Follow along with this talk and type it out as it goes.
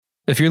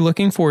If you're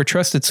looking for a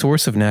trusted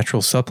source of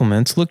natural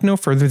supplements, look no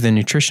further than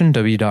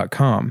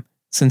nutritionw.com.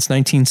 Since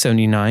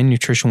 1979,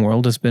 Nutrition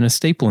World has been a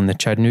staple in the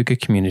Chattanooga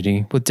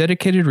community, with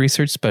dedicated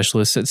research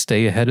specialists that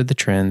stay ahead of the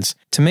trends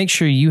to make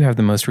sure you have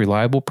the most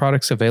reliable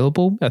products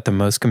available at the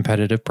most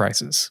competitive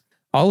prices.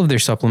 All of their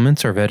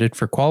supplements are vetted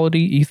for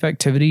quality,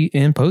 effectivity,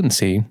 and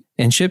potency,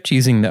 and shipped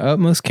using the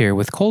utmost care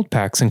with cold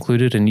packs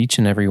included in each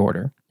and every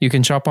order. You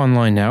can shop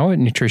online now at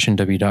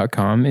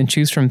nutritionw.com and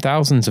choose from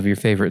thousands of your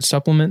favorite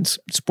supplements,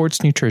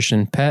 sports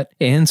nutrition, pet,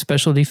 and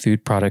specialty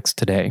food products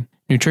today.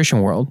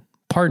 Nutrition World,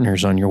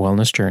 partners on your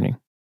wellness journey.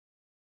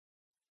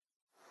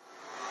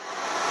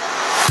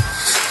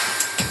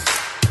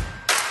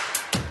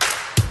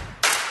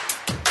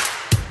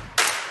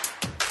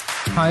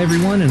 Hi,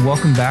 everyone, and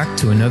welcome back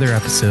to another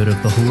episode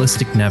of the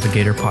Holistic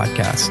Navigator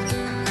podcast,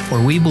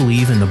 where we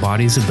believe in the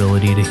body's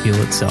ability to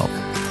heal itself.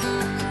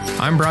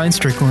 I'm Brian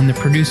Strickland, the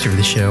producer of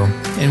the show,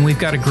 and we've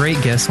got a great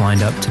guest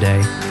lined up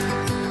today.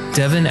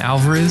 Devin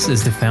Alvarez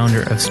is the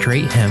founder of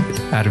Straight Hemp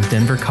out of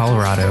Denver,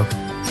 Colorado,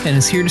 and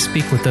is here to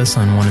speak with us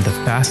on one of the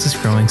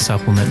fastest growing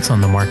supplements on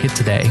the market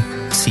today,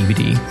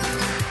 CBD.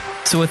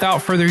 So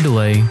without further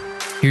delay,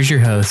 here's your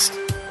host,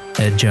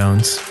 Ed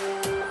Jones.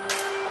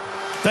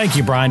 Thank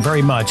you, Brian,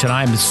 very much. And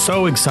I'm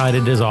so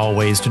excited, as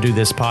always, to do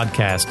this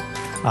podcast.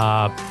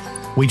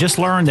 We just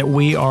learned that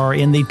we are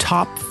in the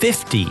top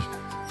 50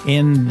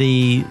 in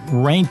the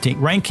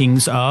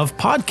rankings of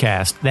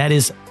podcasts. That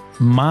is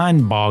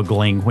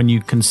mind-boggling when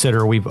you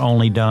consider we've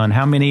only done,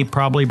 how many,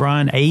 probably,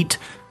 Brian? 8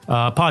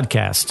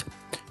 podcasts.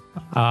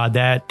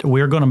 That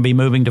we're going to be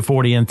moving to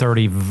 40 and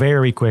 30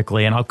 very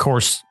quickly. And, of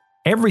course,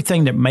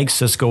 everything that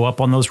makes us go up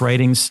on those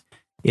ratings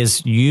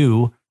is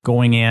you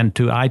going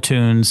into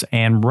iTunes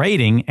and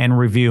rating and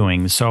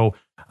reviewing. So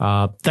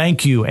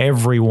thank you,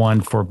 everyone,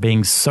 for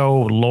being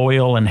so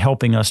loyal and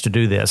helping us to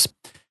do this.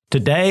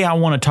 Today, I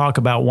want to talk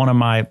about one of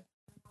my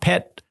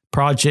pet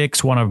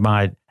projects, one of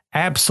my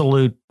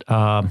absolute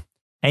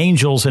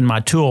angels in my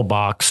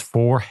toolbox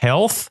for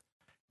health,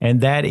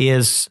 and that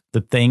is the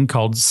thing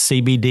called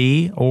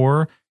CBD,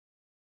 or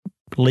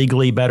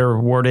legally better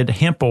worded,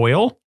 hemp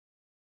oil.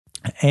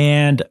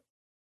 And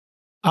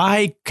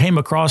I came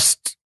across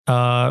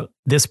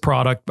this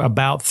product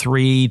about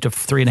 3 to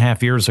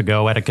 3.5 years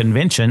ago at a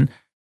convention.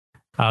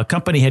 A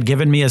company had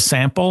given me a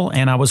sample,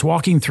 and I was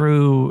walking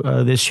through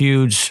this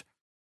huge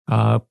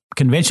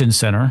convention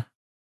center,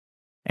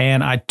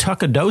 and I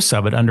took a dose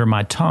of it under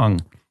my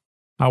tongue.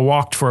 I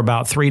walked for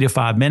about 3 to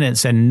 5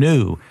 minutes and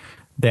knew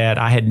that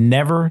I had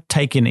never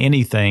taken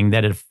anything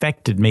that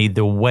affected me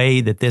the way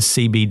that this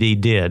CBD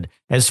did,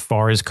 as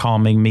far as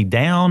calming me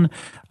down,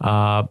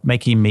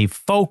 making me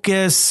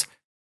focus.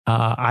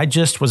 I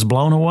just was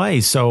blown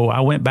away. So I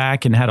went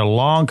back and had a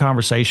long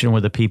conversation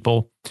with the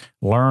people,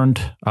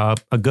 learned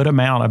a good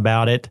amount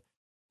about it,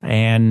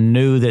 and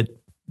knew that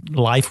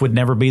life would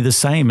never be the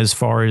same as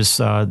far as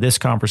this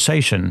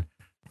conversation.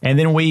 And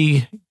then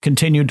we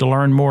continued to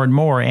learn more and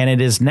more. And it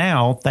is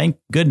now, thank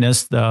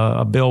goodness,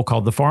 a bill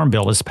called the Farm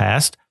Bill is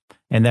passed.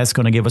 And that's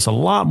going to give us a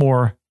lot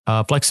more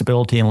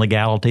flexibility and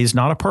legalities.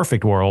 Not a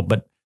perfect world,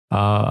 but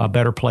a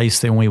better place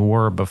than we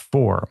were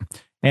before.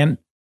 And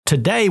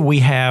today we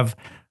have,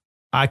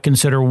 I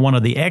consider, one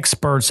of the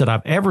experts that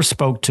I've ever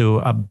spoke to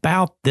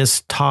about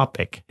this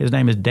topic. His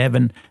name is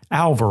Devin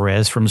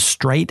Alvarez from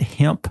Straight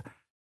Hemp.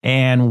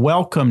 And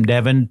welcome,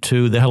 Devin,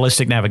 to the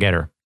Holistic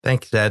Navigator.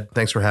 Thanks, Ed.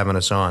 Thanks for having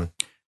us on.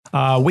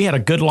 We had a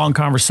good long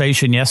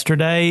conversation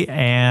yesterday,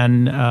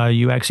 and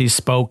you actually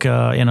spoke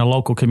in a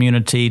local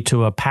community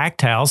to a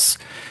packed house.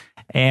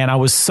 And I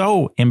was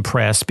so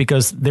impressed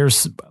because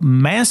there's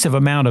massive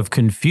amount of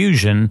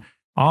confusion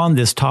on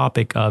this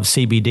topic of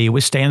CBD,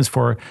 which stands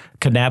for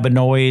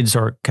cannabinoids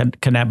or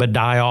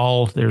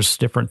cannabidiol. There's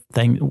different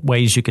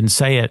ways you can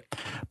say it.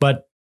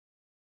 But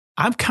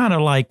I'm kind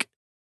of like,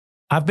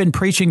 I've been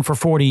preaching for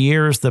 40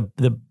 years,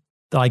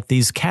 like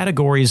these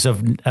categories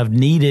of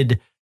needed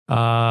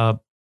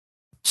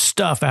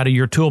stuff out of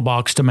your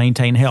toolbox to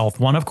maintain health.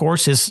 One, of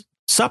course, is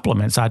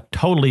supplements. I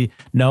totally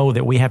know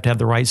that we have to have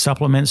the right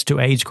supplements to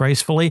age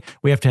gracefully.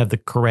 We have to have the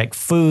correct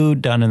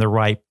food done in the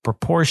right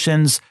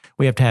proportions.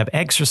 We have to have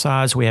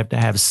exercise. We have to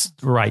have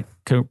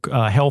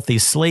healthy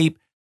sleep.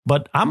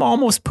 But I'm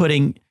almost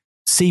putting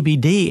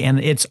CBD in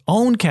its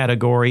own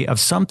category of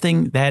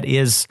something that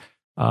is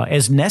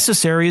as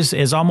necessary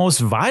as almost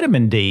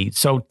vitamin D.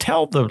 So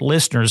tell the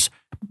listeners,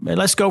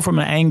 let's go from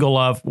an angle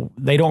of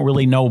they don't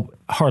really know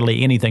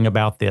hardly anything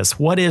about this.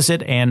 What is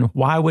it, and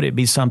why would it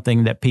be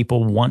something that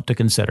people want to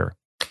consider?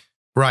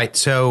 Right.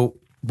 So,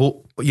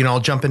 well, I'll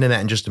jump into that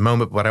in just a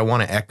moment, but I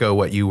want to echo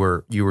what you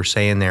were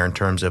saying there in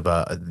terms of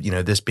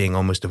this being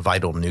almost a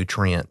vital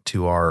nutrient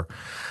to our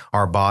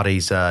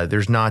bodies.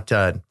 There's not.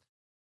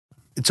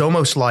 It's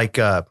almost like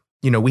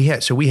we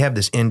have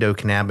this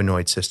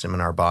endocannabinoid system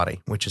in our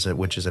body, which is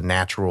a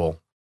natural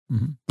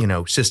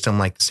system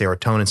like the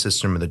serotonin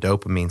system or the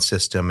dopamine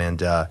system,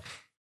 and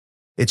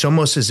it's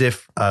almost as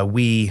if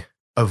we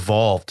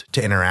evolved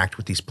to interact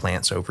with these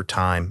plants over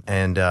time.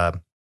 And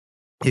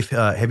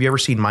have you ever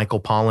seen Michael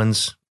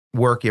Pollan's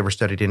work? You ever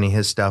studied any of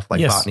his stuff, like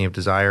Yes. Botany of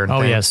Desire? And Oh,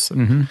 things? yes.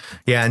 Mm-hmm.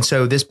 Yeah. And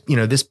so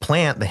this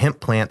plant, the hemp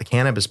plant, the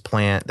cannabis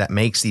plant that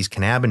makes these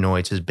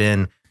cannabinoids has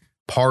been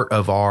part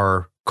of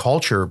our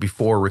culture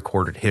before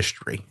recorded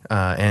history.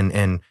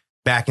 And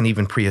back in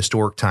even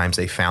prehistoric times,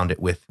 they found it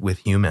with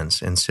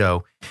humans. And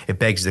so it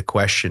begs the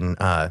question,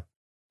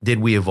 did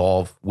we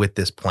evolve with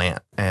this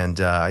plant? And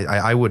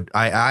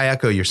I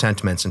echo your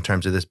sentiments in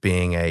terms of this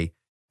being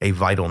a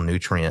vital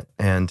nutrient.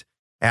 And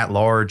at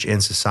large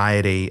in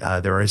society,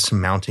 there is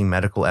some mounting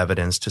medical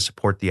evidence to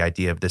support the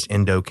idea of this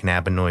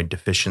endocannabinoid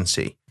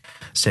deficiency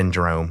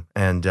syndrome.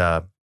 And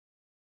so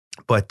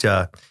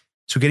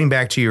getting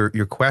back to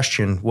your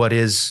question, what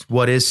is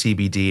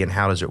CBD and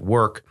how does it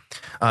work?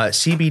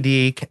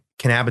 CBD,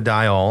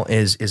 cannabidiol,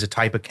 is a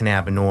type of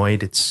cannabinoid.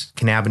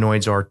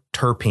 Cannabinoids are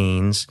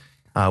terpenes,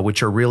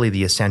 which are really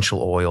the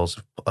essential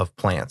oils of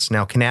plants.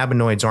 Now,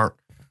 cannabinoids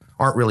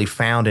aren't really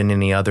found in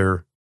any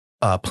other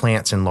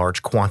plants in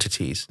large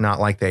quantities, not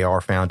like they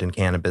are found in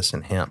cannabis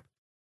and hemp.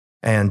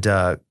 And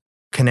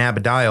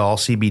cannabidiol,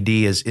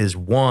 CBD, is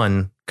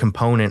one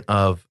component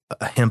of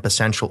hemp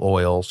essential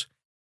oils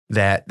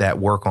that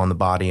work on the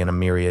body in a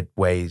myriad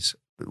ways.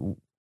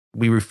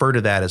 We refer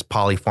to that as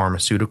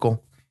polypharmaceutical.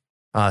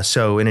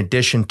 So in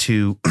addition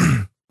to,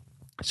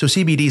 so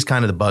CBD is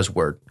kind of the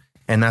buzzword,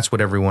 and that's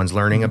what everyone's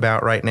learning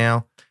about right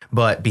now.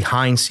 But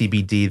behind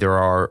CBD,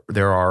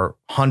 there are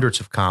hundreds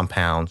of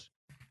compounds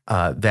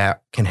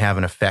that can have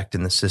an effect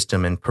in the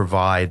system and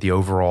provide the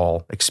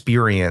overall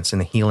experience and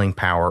the healing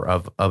power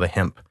of a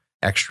hemp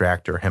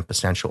extract or hemp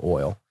essential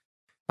oil.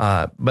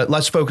 But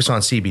let's focus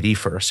on CBD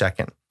for a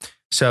second.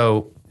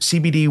 So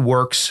CBD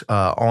works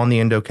on the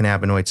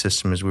endocannabinoid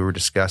system, as we were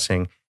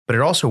discussing, but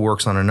it also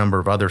works on a number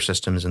of other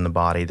systems in the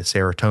body, the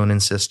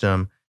serotonin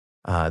system,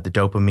 the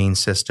dopamine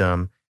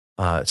system,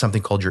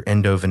 something called your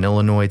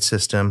endovanillinoid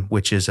system,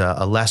 which is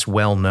a less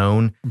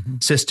well-known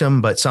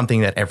system, but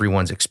something that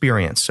everyone's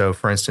experienced. So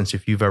for instance,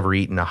 if you've ever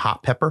eaten a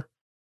hot pepper,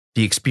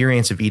 the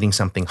experience of eating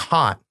something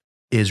hot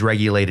is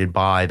regulated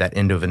by that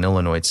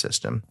endovanillinoid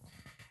system.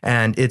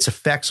 And its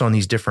effects on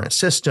these different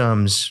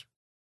systems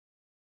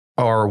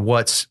are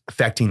what's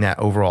affecting that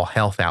overall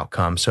health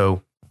outcome.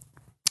 So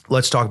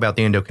let's talk about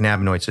the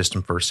endocannabinoid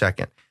system for a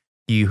second.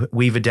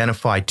 We've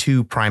identified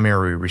two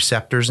primary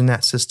receptors in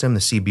that system, the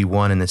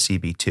CB1 and the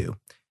CB2.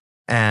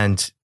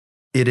 And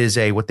it is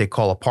what they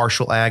call a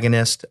partial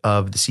agonist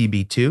of the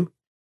CB2,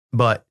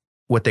 but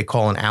what they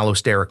call an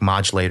allosteric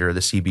modulator of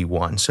the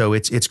CB1. So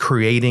it's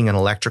creating an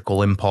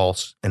electrical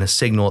impulse and a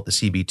signal at the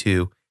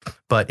CB2,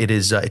 but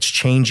it's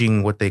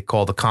changing what they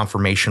call the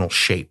conformational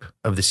shape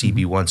of the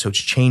CB1. So it's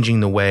changing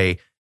the way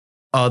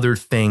other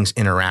things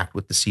interact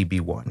with the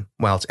CB1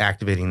 while it's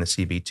activating the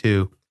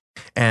CB2.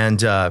 And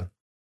then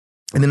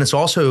it's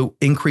also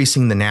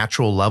increasing the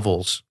natural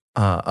levels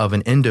of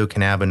an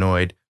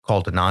endocannabinoid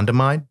called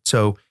anandamide.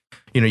 So,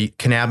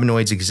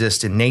 cannabinoids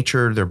exist in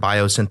nature. They're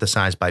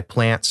biosynthesized by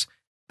plants,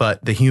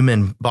 but the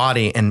human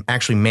body and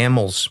actually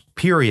mammals,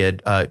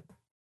 period,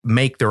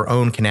 make their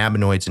own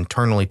cannabinoids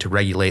internally to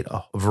regulate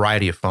a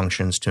variety of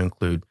functions to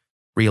include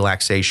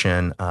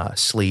relaxation,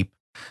 sleep,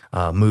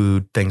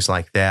 mood, things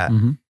like that.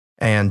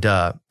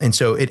 And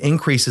so it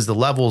increases the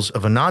levels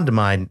of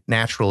anandamide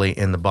naturally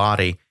in the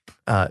body,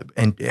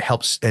 and it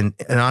helps. And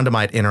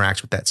anandamide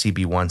interacts with that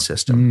CB1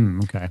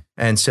 system. Okay.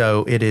 And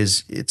so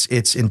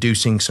it's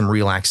inducing some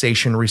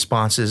relaxation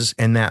responses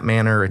in that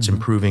manner. It's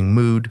improving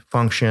mood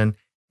function,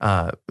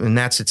 and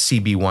that's its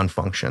CB1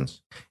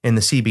 functions. In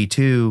the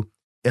CB2,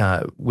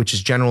 which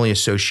is generally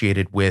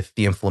associated with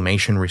the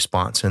inflammation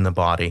response in the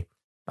body,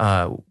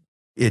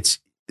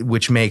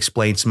 which may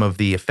explain some of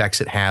the effects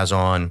it has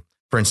on,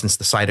 for instance,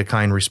 the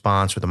cytokine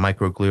response or the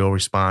microglial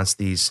response,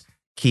 these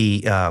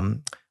key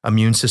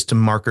immune system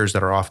markers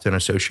that are often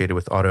associated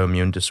with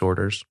autoimmune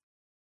disorders.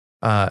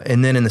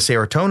 And then in the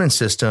serotonin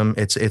system,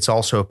 it's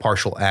also a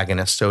partial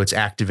agonist. So it's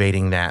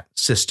activating that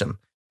system,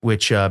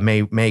 which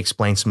may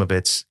explain some of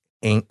its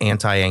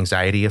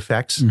anti-anxiety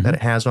effects that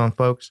it has on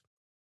folks.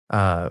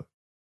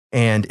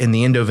 And in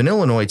the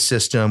endovanillinoid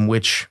system,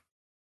 which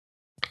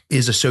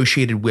is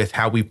associated with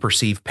how we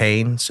perceive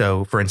pain.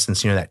 So, for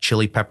instance, that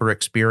chili pepper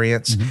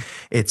experience,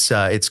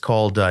 it's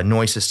called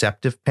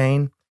nociceptive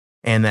pain,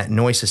 and that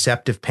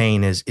nociceptive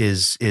pain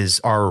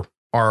is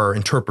our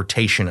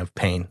interpretation of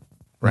pain,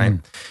 right?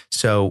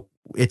 So,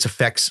 its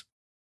effects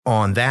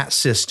on that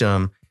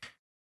system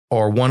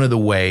are one of the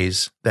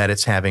ways that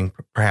it's having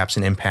perhaps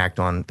an impact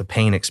on the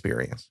pain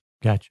experience.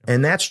 Gotcha.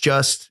 And that's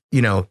just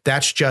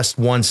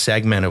one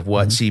segment of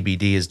what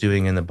CBD is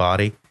doing in the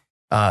body.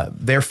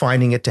 They're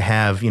finding it to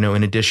have,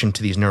 in addition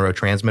to these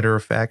neurotransmitter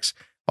effects,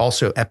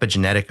 also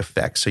epigenetic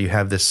effects. So you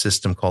have this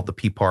system called the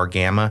PPAR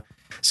gamma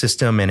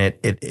system, and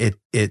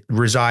it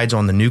resides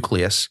on the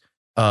nucleus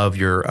of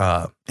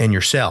your in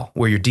your cell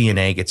where your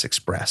DNA gets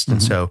expressed.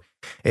 And so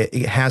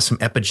it has some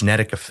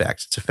epigenetic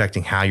effects. It's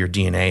affecting how your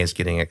DNA is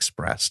getting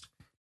expressed,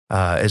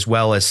 as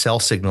well as cell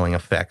signaling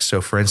effects.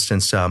 So for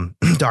instance,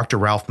 Dr.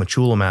 Ralph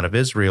Machulam out of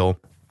Israel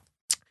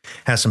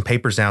has some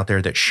papers out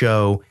there that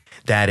show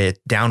that it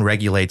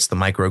downregulates the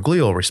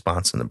microglial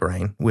response in the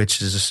brain,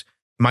 which is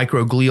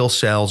microglial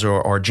cells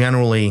are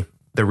generally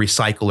the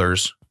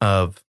recyclers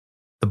of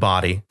the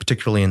body,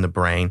 particularly in the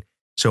brain.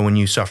 So when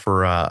you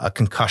suffer a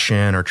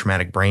concussion or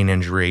traumatic brain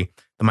injury,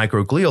 the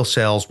microglial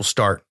cells will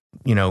start,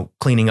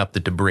 cleaning up the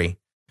debris.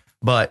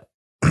 But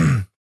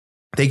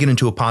they get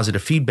into a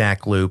positive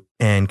feedback loop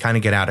and kind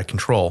of get out of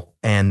control.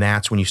 And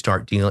that's when you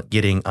start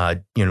getting,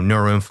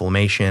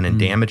 neuroinflammation and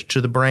damage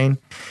to the brain.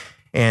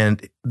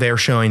 And they're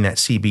showing that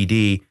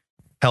CBD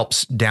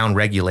helps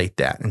downregulate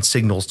that and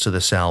signals to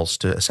the cells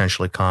to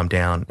essentially calm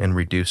down and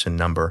reduce in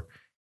number.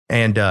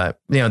 And,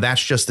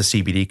 that's just the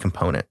CBD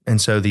component. And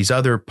so these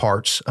other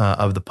parts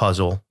of the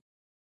puzzle,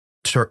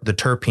 the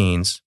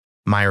terpenes,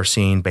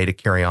 myrcene,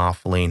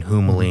 beta-caryophyllene,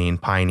 humulene,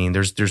 pinene,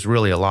 there's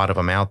really a lot of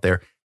them out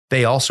there.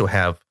 They also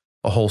have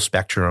a whole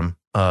spectrum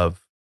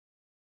of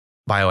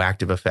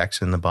bioactive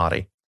effects in the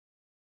body.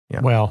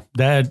 Yeah. Well,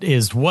 that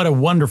is what a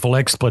wonderful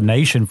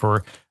explanation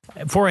for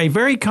a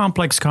very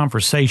complex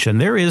conversation.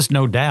 There is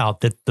no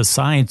doubt that the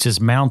science is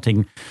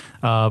mounting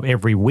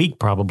every week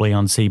probably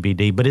on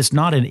CBD, but it's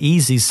not an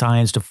easy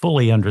science to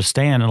fully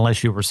understand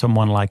unless you were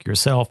someone like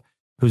yourself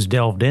who's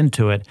delved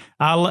into it.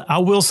 I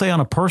will say on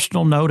a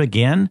personal note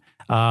again,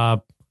 I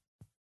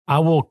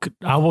will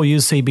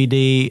use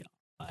CBD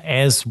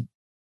as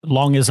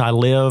long as I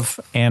live,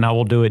 and I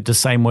will do it the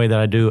same way that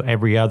I do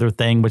every other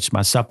thing, which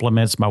my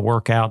supplements, my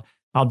workout.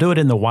 I'll do it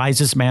in the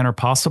wisest manner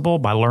possible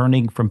by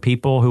learning from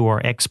people who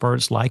are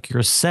experts like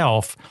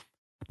yourself.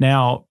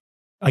 Now,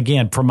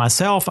 again, for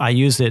myself, I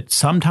use it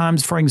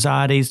sometimes for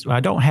anxieties.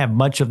 I don't have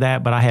much of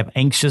that, but I have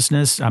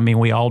anxiousness. I mean,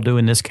 we all do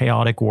in this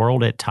chaotic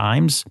world at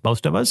times,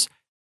 most of us.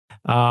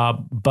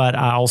 But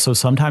I also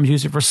sometimes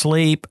use it for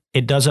sleep.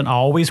 It doesn't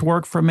always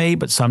work for me,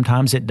 but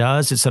sometimes it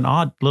does. It's an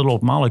odd little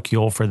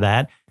molecule for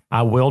that.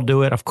 I will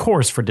do it, of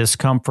course, for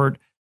discomfort.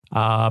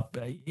 But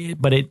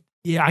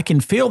I can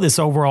feel this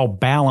overall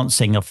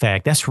balancing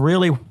effect. That's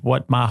really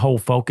what my whole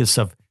focus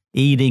of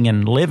eating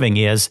and living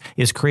is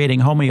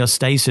creating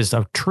homeostasis,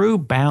 of true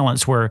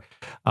balance, where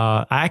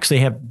I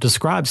actually have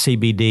described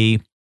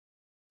CBD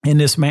in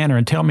this manner,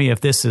 and tell me if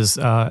this is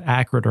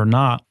accurate or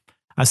not.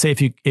 I say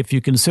if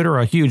you consider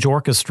a huge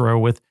orchestra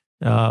with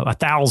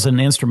 1,000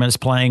 instruments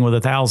playing with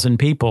 1,000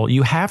 people,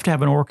 you have to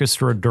have an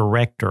orchestra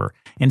director.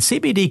 And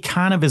CBD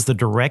kind of is the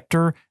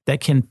director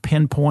that can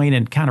pinpoint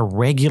and kind of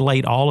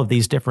regulate all of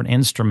these different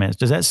instruments.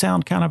 Does that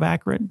sound kind of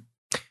accurate?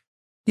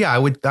 Yeah,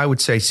 I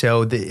would say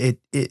so. That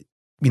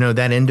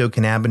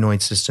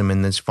endocannabinoid system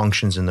and its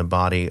functions in the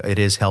body, it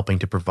is helping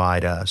to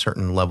provide a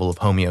certain level of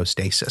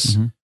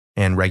homeostasis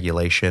and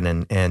regulation.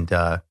 And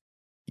the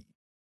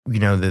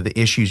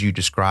issues you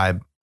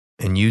describe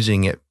in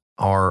using it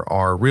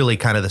are really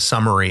kind of the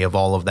summary of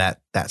all of that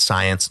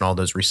science and all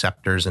those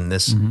receptors and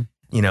this,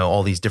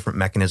 all these different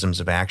mechanisms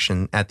of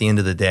action. At the end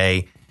of the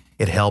day,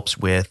 it helps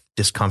with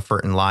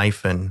discomfort in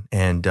life and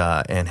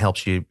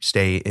helps you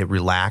stay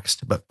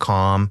relaxed but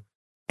calm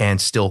and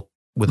still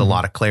with a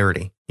lot of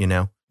clarity,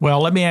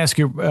 Well, let me ask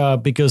you,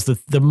 because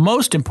the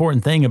most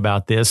important thing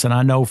about this, and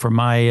I know from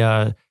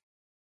my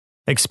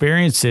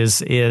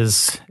experiences,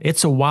 is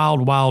it's a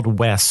wild, wild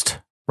west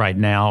right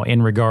now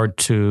in regard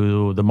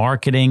to the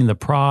marketing, the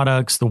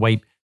products, the way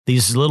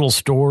these little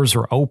stores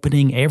are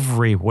opening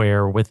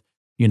everywhere with,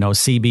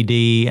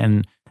 CBD.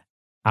 And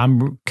I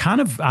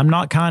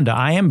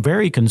am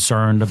very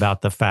concerned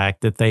about the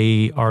fact that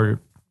they are,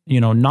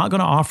 not going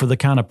to offer the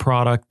kind of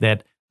product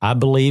that I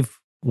believe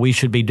we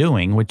should be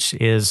doing, which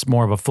is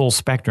more of a full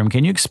spectrum.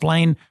 Can you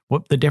explain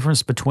what the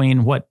difference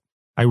between what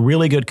a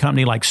really good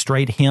company like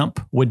Straight Hemp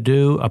would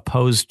do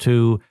opposed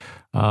to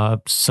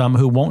some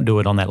who won't do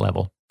it on that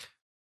level?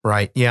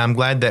 Right. Yeah, I'm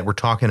glad that we're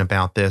talking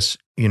about this.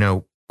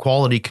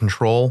 Quality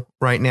control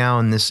right now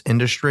in this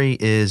industry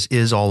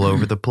is all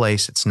over the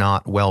place. It's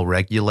not well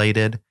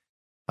regulated.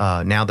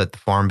 Now that the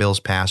Farm Bill's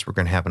passed, we're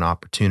going to have an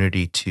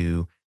opportunity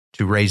to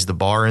raise the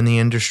bar in the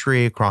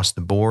industry across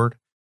the board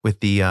with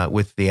the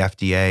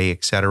FDA,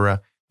 et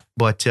cetera.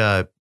 But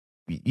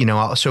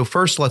so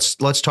first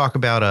let's talk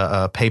about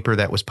a paper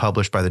that was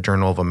published by the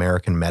Journal of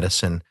American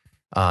Medicine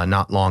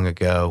not long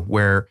ago,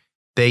 where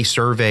they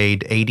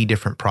surveyed 80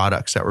 different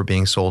products that were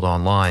being sold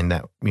online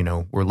that,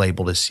 were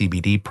labeled as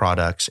CBD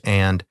products.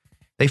 And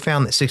they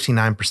found that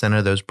 69%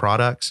 of those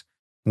products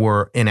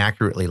were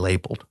inaccurately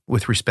labeled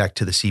with respect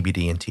to the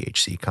CBD and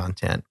THC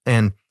content.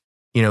 And,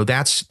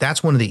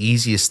 that's one of the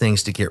easiest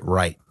things to get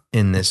right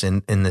in this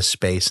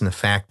space. And the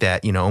fact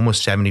that,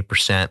 almost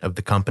 70% of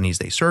the companies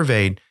they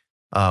surveyed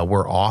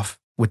were off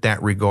with that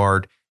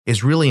regard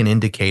is really an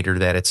indicator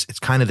that it's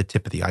kind of the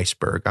tip of the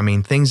iceberg. I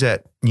mean, things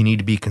that you need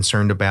to be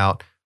concerned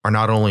about are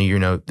not only,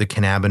 the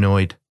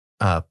cannabinoid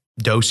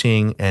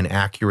dosing and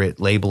accurate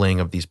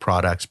labeling of these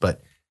products,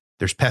 but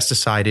there's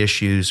pesticide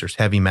issues, there's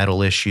heavy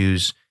metal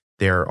issues,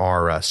 there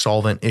are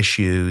solvent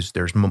issues,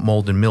 there's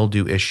mold and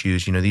mildew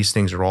issues. These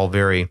things are all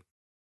very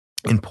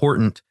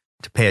important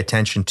to pay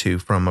attention to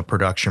from a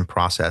production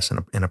process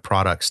and a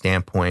product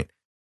standpoint.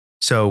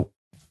 So,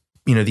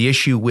 the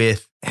issue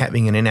with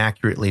having an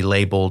inaccurately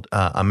labeled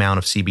amount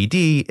of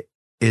CBD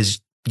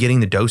is getting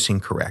the dosing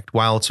correct.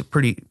 While it's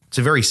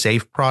a very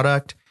safe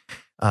product,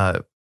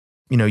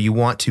 you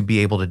want to be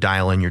able to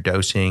dial in your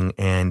dosing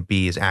and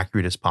be as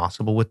accurate as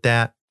possible with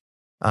that.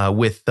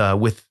 With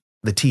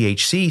the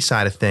THC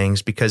side of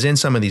things, because in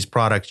some of these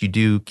products you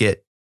do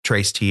get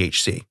trace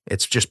THC.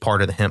 It's just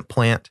part of the hemp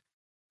plant.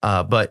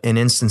 But in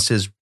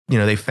instances,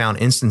 they found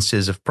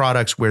instances of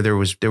products where there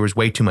was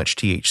way too much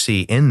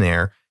THC in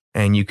there,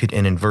 and you could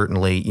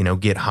inadvertently,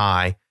 get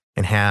high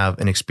and have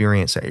an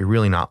experience that you're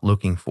really not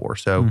looking for.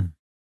 So,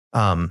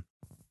 and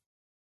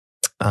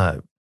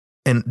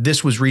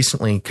this was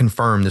recently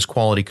confirmed, this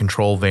quality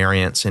control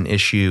variance and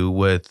issue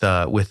with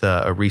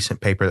a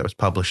recent paper that was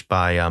published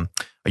by a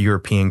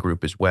European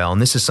group as well.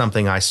 And this is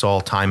something I saw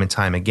time and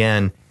time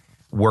again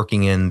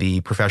working in the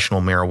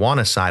professional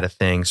marijuana side of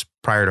things.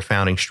 Prior to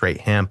founding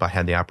Straight Hemp, I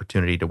had the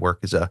opportunity to work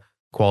as a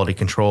quality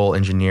control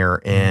engineer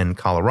in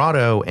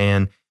Colorado.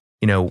 And,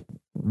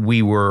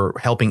 we were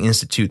helping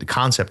institute the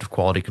concept of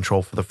quality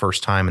control for the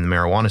first time in the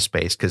marijuana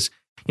space, because,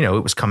 it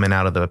was coming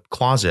out of the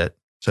closet,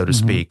 so to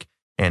speak,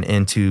 and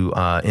into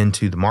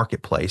the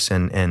marketplace.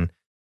 And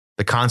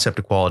the concept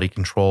of quality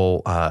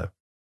control,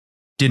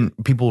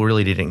 people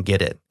really didn't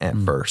get it at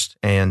first.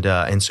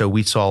 And so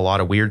we saw a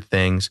lot of weird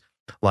things,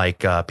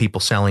 like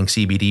people selling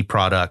CBD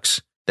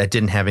products that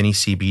didn't have any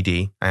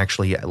CBD. I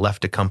actually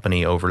left a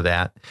company over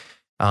that.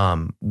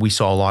 We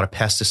saw a lot of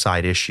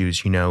pesticide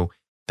issues.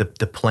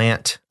 The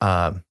plant,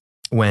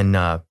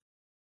 when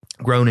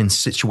grown in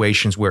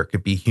situations where it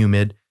could be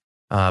humid,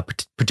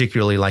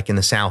 particularly like in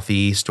the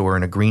Southeast or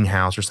in a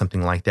greenhouse or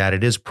something like that,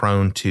 it is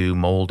prone to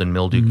mold and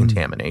mildew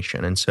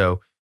contamination. And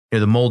so,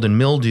 the mold and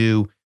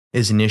mildew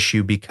is an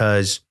issue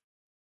because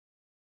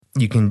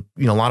you can,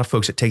 a lot of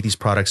folks that take these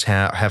products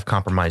have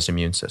compromised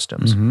immune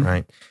systems,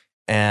 right?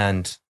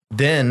 And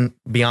then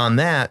beyond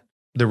that,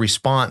 the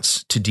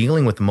response to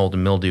dealing with the mold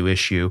and mildew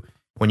issue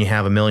when you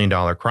have $1 million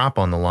crop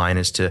on the line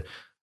is to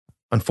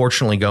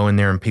unfortunately go in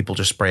there and people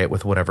just spray it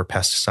with whatever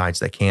pesticides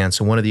they can.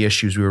 So one of the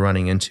issues we were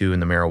running into in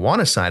the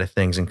marijuana side of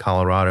things in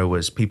Colorado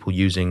was people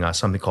using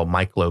something called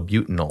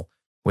myclobutanol,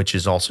 which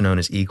is also known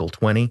as Eagle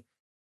 20.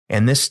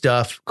 And this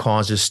stuff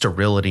causes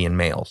sterility in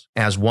males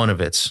as one of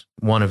its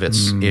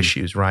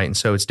issues, right? And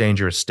so it's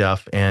dangerous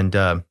stuff. And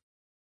we're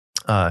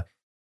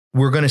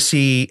going to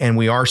see, and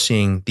we are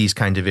seeing these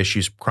kinds of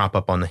issues crop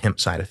up on the hemp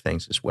side of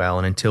things as well.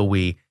 And until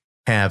we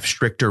have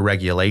stricter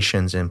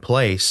regulations in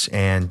place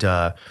and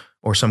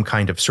or some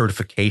kind of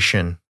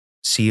certification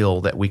seal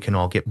that we can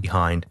all get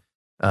behind,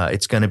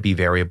 it's going to be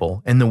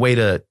variable. And the way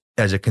to,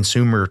 as a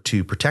consumer,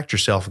 to protect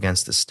yourself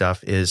against this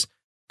stuff is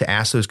to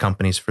ask those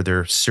companies for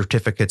their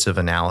certificates of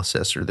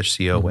analysis or their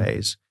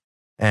COAs.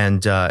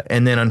 And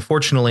then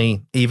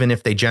unfortunately, even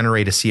if they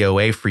generate a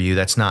COA for you,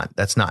 that's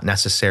not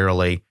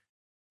necessarily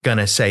going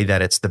to say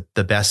that it's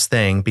the best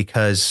thing,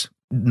 because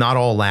not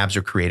all labs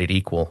are created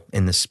equal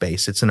in this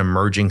space. It's an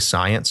emerging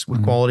science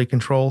with quality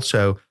control.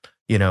 So,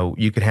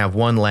 you could have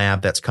one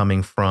lab that's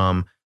coming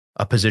from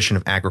a position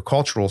of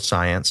agricultural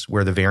science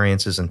where the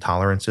variances and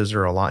tolerances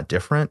are a lot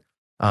different.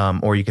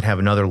 Or you could have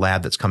another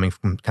lab that's coming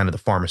from kind of the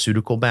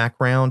pharmaceutical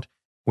background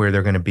where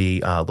they're going to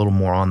be a little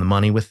more on the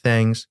money with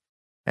things.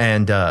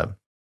 And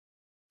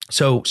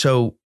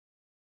so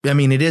I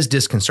mean, it is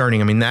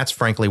disconcerting. I mean, that's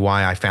frankly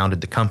why I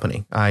founded the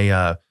company.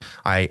 I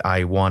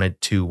wanted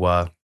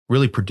to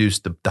really produce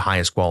the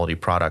highest quality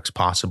products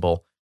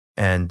possible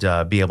and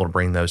be able to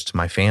bring those to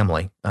my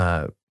family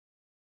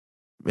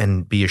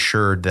and be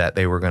assured that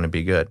they were going to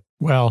be good.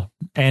 Well,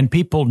 and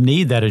people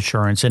need that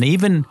assurance. And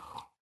even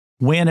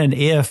when and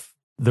if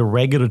the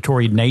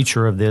regulatory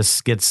nature of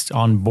this gets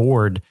on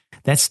board,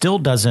 that still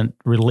doesn't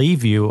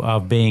relieve you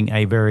of being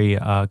a very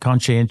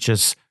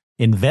conscientious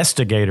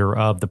investigator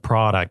of the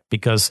product,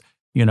 because,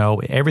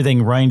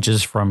 everything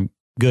ranges from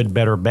good,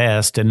 better,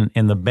 best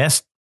in the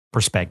best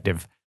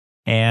perspective.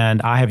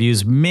 And I have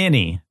used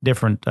many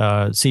different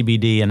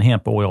CBD and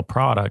hemp oil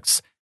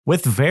products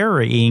with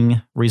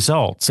varying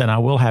results. And I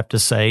will have to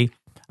say,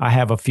 I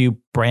have a few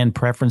brand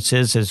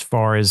preferences as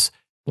far as,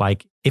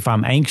 like, if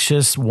I'm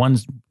anxious, one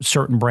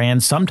certain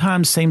brand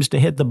sometimes seems to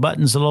hit the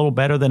buttons a little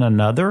better than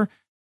another.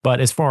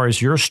 But as far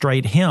as your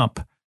Straight Hemp,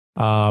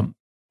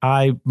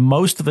 I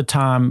most of the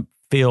time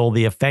feel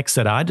the effects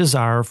that I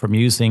desire from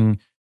using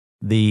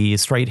the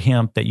Straight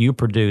Hemp that you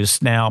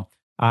produce. Now,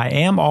 I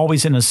am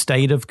always in a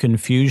state of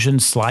confusion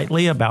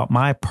slightly about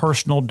my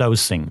personal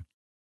dosing.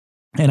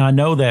 And I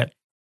know that,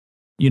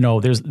 and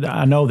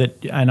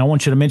I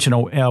want you to mention a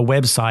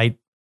website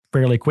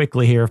fairly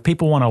quickly here. If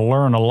people want to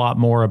learn a lot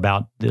more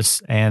about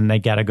this and they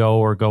got to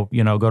go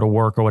to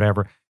work or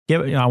whatever,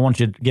 I want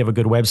you to give a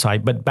good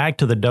website. But back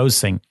to the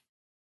dosing,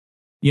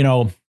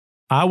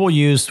 I will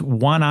use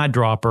one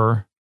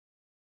eyedropper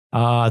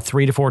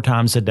 3 to 4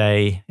 times a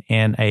day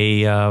and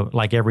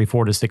like every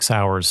 4 to 6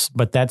 hours.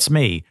 But that's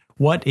me.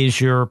 What is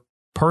your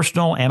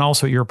personal and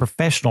also your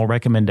professional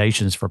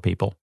recommendations for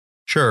people?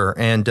 Sure.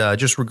 And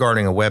just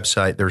regarding a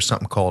website, there's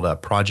something called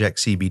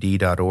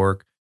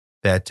projectcbd.org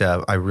that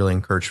I really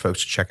encourage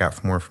folks to check out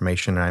for more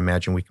information. And I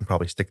imagine we can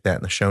probably stick that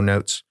in the show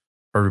notes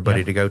for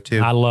everybody to go to.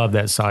 I love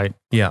that site.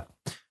 Yeah.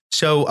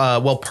 So,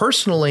 well,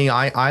 personally,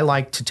 I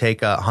like to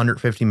take a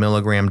 150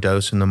 milligram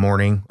dose in the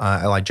morning.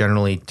 I like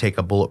generally take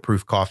a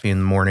bulletproof coffee in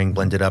the morning,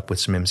 blend it up with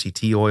some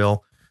MCT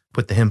oil,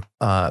 put the hemp,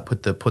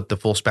 put the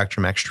full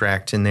spectrum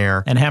extract in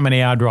there. And how many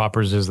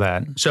eyedroppers is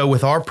that? So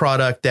with our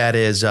product, that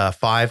is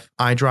 5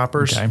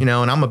 eyedroppers. Okay. And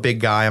I'm a big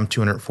guy. I'm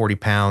 240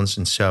 pounds,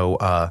 and so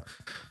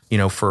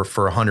for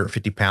a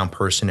 150 pound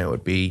person, it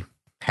would be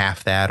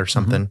half that or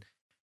something. Mm-hmm.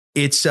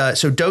 It's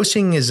so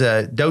dosing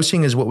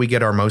is what we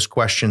get our most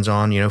questions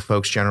on.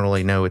 Folks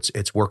generally know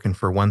it's working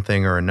for one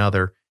thing or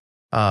another.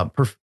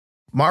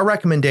 My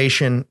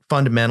recommendation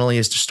fundamentally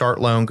is to start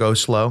low and go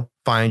slow.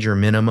 Find your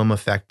minimum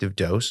effective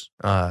dose.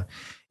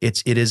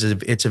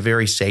 It's a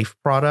very safe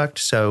product.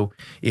 So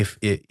if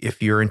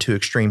you're into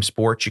extreme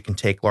sports, you can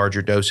take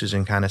larger doses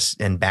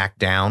and back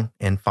down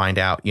and find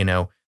out. You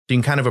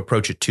can kind of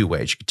approach it two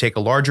ways. You could take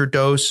a larger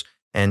dose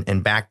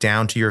and back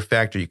down to your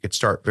effect, or you could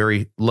start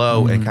very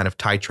low and kind of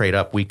titrate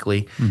up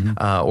weekly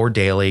or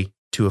daily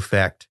to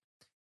effect.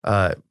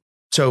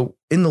 So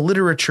in the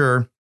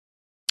literature,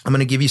 I'm going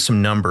to give you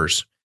some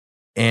numbers,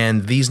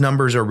 and these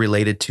numbers are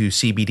related to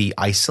CBD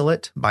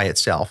isolate by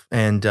itself.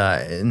 And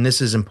this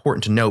is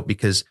important to note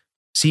because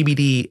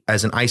CBD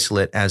as an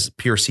isolate, as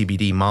pure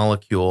CBD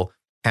molecule,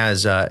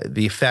 has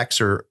the effects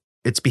or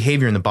its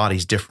behavior in the body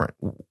is different.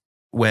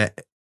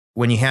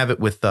 When you have it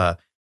with a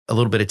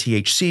little bit of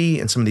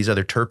THC and some of these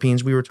other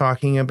terpenes we were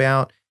talking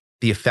about,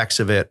 the effects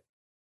of it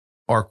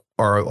are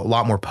a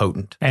lot more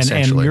potent.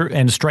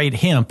 And Straight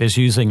Hemp is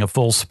using a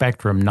full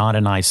spectrum, not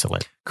an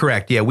isolate.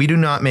 Correct. Yeah, we do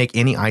not make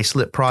any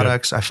isolate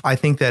products. I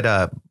think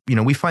that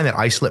we find that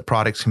isolate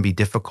products can be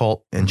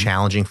difficult and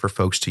challenging for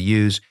folks to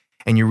use,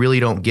 and you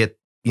really don't get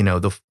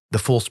the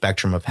full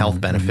spectrum of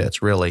health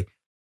benefits really.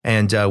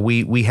 And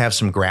we have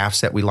some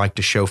graphs that we like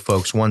to show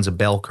folks. One's a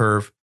bell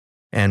curve,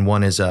 and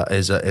one is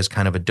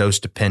kind of a dose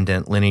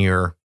dependent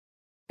linear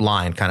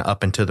line, kind of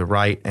up and to the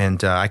right.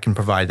 And I can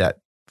provide that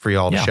for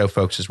y'all to show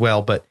folks as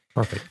well. But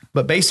perfect.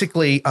 But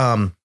basically,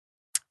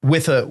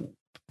 with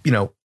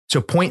so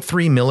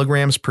 0.3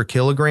 milligrams per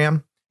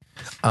kilogram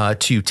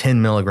to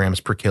 10 milligrams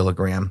per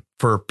kilogram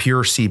for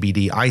pure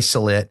CBD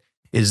isolate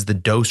is the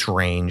dose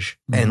range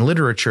and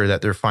literature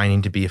that they're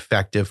finding to be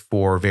effective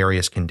for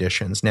various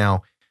conditions.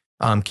 Now,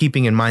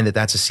 keeping in mind that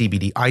that's a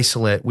CBD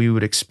isolate, we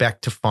would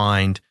expect to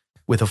find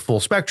with a full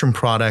spectrum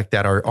product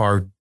that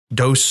our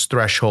dose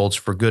thresholds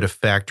for good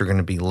effect are going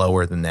to be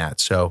lower than that.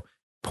 So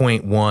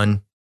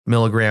 0.1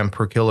 milligram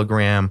per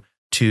kilogram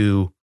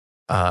to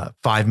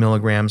 5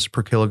 milligrams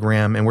per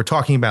kilogram. And we're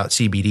talking about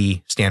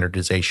CBD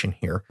standardization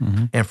here.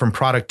 And from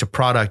product to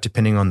product,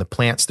 depending on the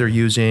plants they're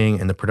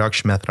using and the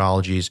production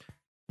methodologies,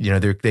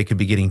 they could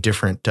be getting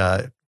different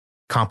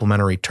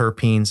complementary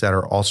terpenes that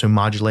are also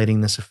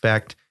modulating this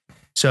effect.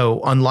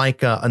 So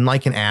unlike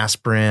an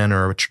aspirin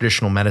or a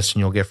traditional medicine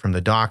you'll get from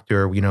the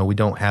doctor, we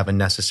don't have a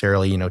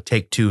necessarily,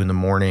 take 2 in the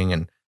morning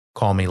and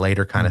call me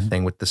later kind of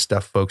thing with the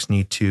stuff. Folks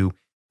need to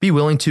be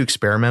willing to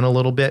experiment a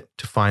little bit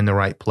to find the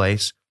right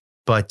place.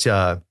 But,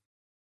 so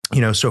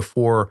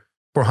for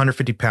a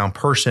 150 pound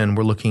person,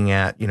 we're looking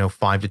at,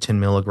 5 to 10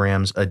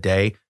 milligrams a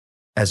day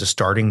as a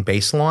starting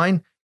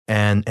baseline.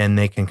 And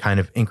they can kind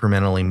of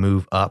incrementally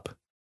move up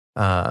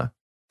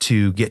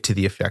to get to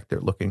the effect they're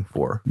looking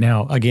for.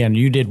 Now, again,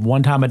 you did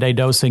 1 time a day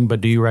dosing, but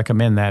do you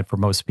recommend that for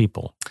most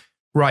people?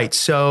 Right.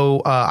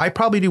 So I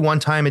probably do 1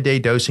 time a day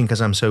dosing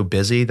because I'm so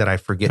busy that I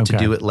forget to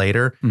do it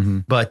later.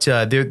 But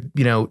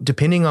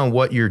depending on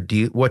what you're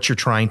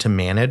trying to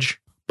manage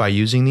by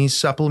using these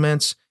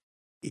supplements,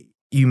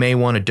 you may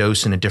want to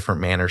dose in a different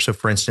manner. So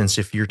for instance,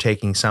 if you're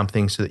taking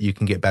something so that you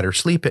can get better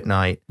sleep at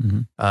night,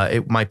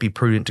 it might be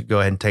prudent to go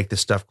ahead and take this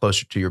stuff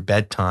closer to your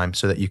bedtime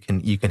so that you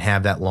can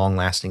have that long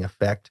lasting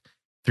effect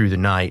through the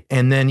night.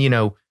 And then,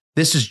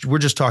 we're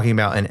just talking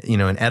about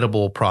an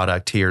edible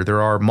product here.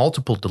 There are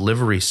multiple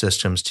delivery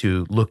systems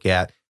to look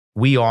at.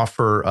 We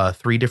offer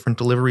 3 different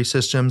delivery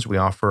systems. We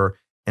offer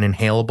an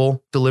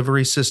inhalable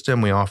delivery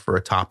system. We offer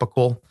a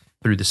topical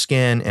through the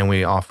skin, and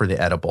we offer the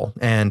edible.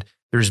 And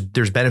there's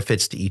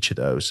benefits to each of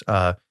those.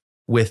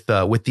 With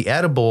the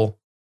edible,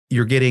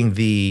 you're getting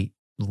the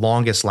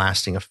longest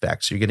lasting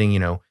effects. You're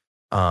getting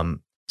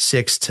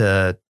 6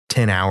 to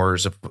 10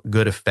 hours of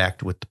good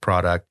effect with the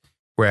product.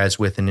 Whereas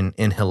with an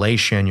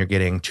inhalation, you're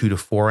getting 2 to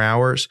 4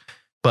 hours,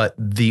 but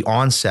the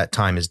onset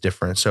time is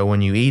different. So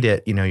when you eat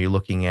it, you're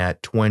looking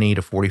at 20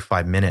 to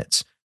 45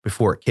 minutes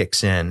before it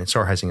kicks in and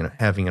starts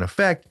having an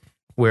effect.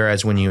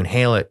 Whereas when you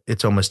inhale it,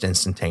 it's almost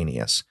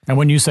instantaneous. And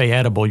when you say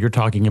edible, you're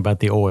talking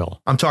about the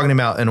oil. I'm talking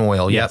about an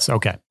oil. Yes. Yep.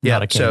 Okay. Yep.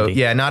 Not a candy.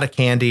 So not a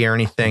candy or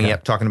anything. Okay.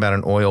 Yep. Talking about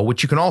an oil,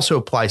 which you can also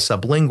apply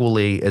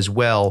sublingually as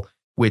well,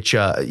 which,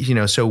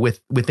 so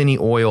with any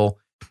oil,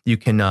 you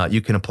can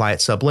apply it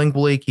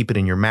sublingually, keep it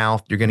in your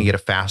mouth. You're going to get a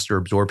faster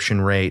absorption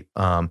rate.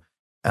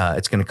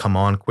 It's going to come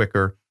on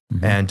quicker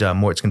and it's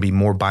going to be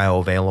more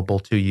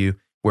bioavailable to you.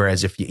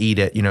 Whereas if you eat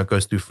it, it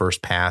goes through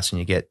first pass and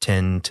you get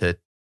 10 to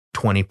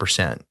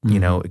 20%,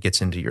 it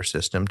gets into your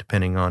system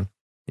depending on,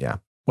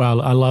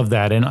 Well, I love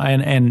that.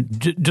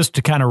 And just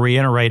to kind of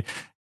reiterate,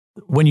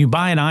 when you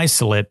buy an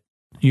isolate,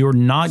 you're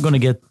not going to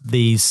get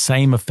the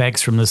same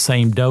effects from the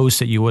same dose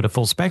that you would a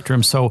full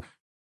spectrum. So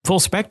full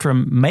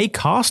spectrum may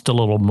cost a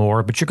little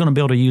more, but you're going to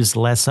be able to use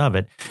less of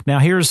it. Now,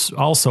 here's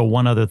also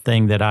one other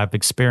thing that I've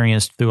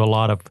experienced through a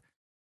lot of,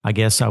 I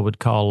guess I would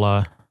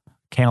call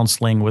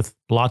counseling with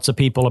lots of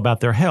people about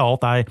their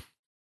health. We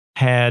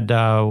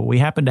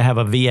happened to have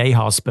a VA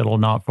hospital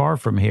not far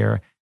from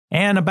here.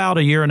 And about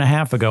a year and a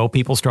half ago,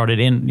 people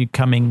started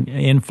coming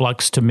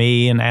influx to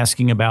me and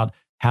asking about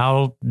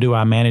how do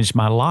I manage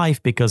my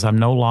life because I'm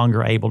no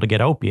longer able to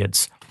get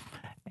opiates.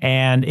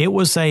 And it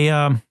was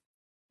a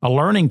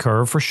learning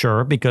curve for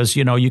sure, because,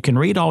 you can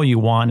read all you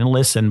want and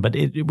listen, but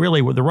it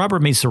really, the rubber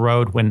meets the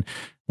road when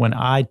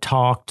I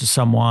talk to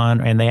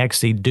someone and they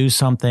actually do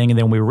something, and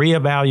then we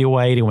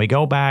reevaluate and we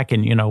go back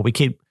and, we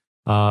keep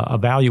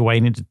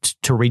evaluating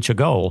to reach a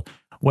goal.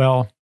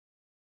 Well,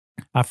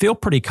 I feel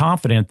pretty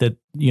confident that,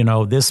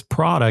 this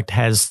product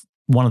has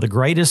one of the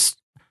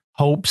greatest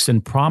hopes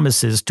and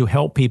promises to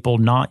help people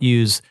not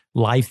use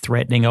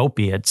life-threatening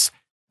opiates.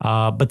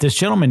 But this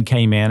gentleman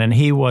came in and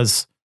he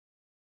was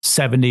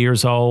 70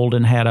 years old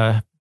and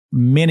had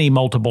many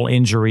multiple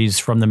injuries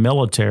from the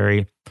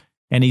military.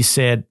 And he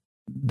said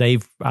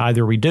they've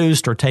either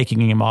reduced or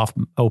taking him off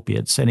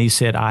opiates. And he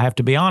said, I have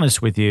to be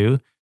honest with you.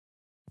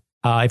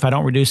 If I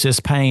don't reduce this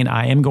pain,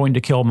 I am going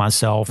to kill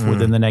myself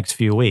within the next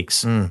few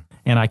weeks. And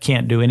I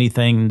can't do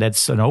anything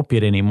that's an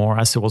opiate anymore.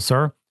 I said, well,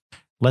 sir,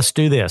 let's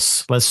do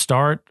this. Let's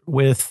start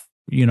with,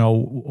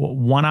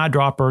 one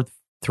eyedropper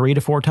 3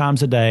 to 4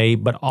 times a day.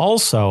 But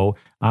also,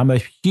 I'm a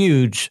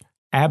huge,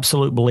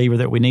 absolute believer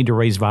that we need to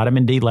raise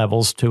vitamin D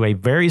levels to a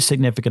very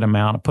significant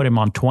amount. I put him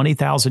on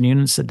 20,000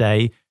 units a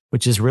day,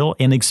 which is real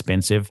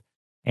inexpensive.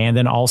 And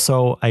then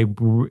also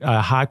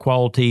a high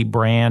quality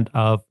brand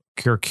of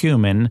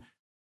curcumin,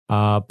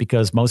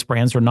 because most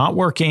brands are not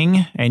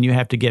working and you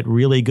have to get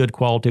really good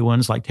quality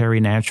ones like Terry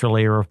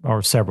Naturally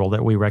or several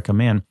that we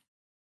recommend.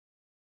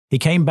 He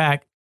came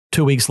back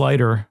 2 weeks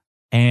later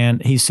and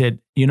he said,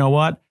 you know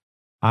what?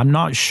 I'm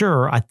not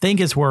sure. I think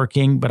it's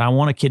working, but I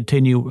want to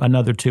continue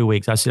another 2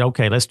 weeks. I said,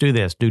 okay, let's do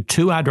this. Do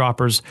 2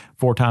 eyedroppers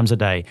 4 times a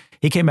day.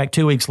 He came back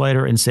 2 weeks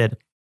later and said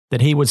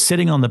that he was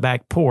sitting on the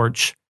back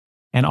porch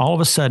and all of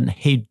a sudden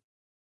he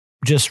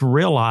just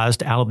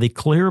realized out of the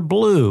clear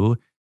blue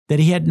that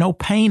he had no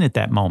pain at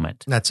that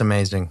moment. That's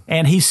amazing.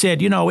 And he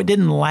said, it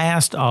didn't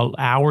last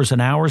hours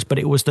and hours, but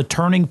it was the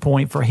turning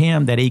point for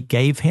him that he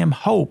gave him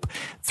hope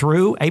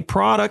through a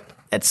product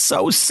that's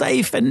so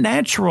safe and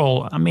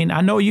natural. I mean,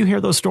 I know you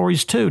hear those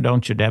stories too,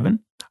 don't you,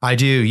 Devin? I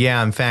do.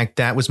 Yeah. In fact,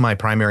 that was my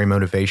primary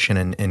motivation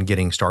in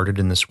getting started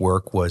in this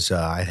work was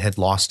I had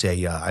lost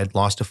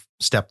a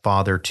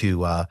stepfather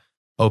to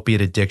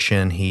opiate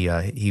addiction.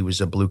 He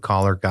was a blue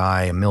collar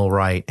guy, a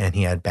millwright, and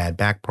he had bad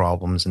back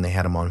problems, and they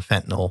had him on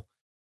fentanyl.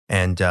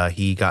 And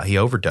he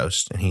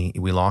overdosed, and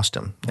we lost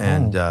him.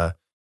 Oh.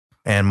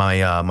 And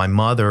my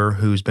mother,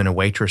 who's been a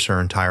waitress her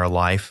entire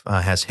life,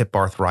 has hip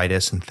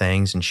arthritis and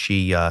things, and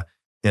she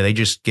they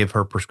just give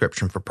her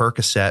prescription for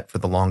Percocet for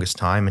the longest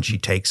time, and she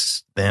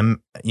takes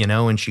them,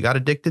 and she got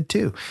addicted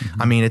too.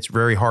 Mm-hmm. I mean, it's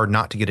very hard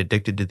not to get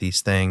addicted to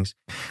these things.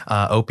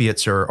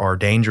 Opiates are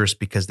dangerous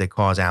because they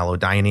cause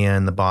allodynia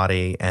in the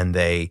body, and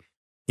they.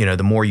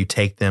 The more you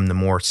take them, the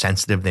more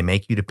sensitive they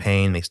make you to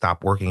pain. They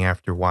stop working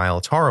after a while.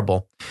 It's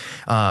horrible.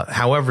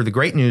 However, the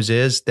great news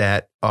is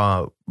that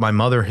my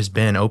mother has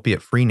been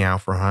opiate free now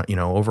for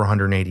over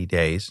 180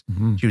 days.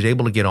 Mm-hmm. She was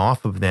able to get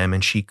off of them,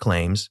 and she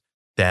claims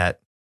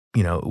that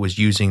it was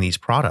using these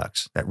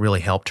products that really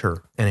helped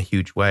her in a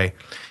huge way.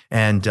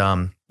 And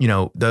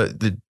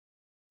the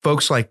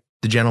folks like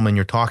the gentleman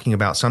you're talking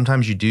about,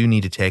 sometimes you do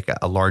need to take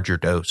a larger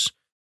dose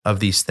of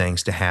these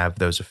things to have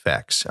those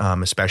effects,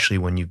 especially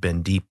when you've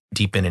been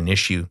deep in an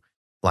issue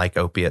like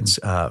opiates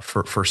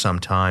for some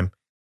time.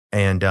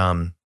 And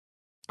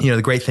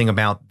the great thing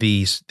about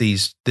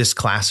this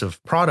class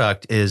of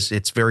product is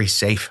it's very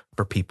safe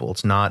for people.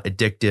 It's not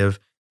addictive.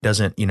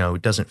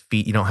 It doesn't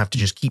feed. You don't have to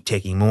just keep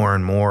taking more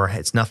and more.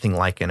 It's nothing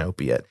like an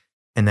opiate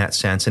in that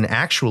sense. And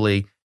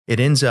actually, it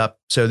ends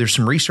up. So there's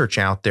some research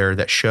out there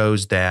that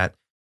shows that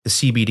the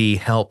CBD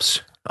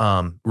helps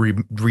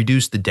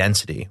reduce the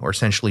density, or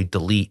essentially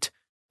delete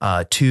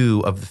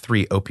 2 of the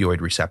 3 opioid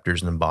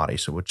receptors in the body.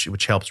 So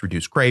which helps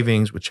reduce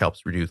cravings, which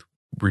helps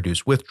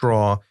reduce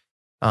withdrawal,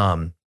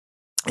 and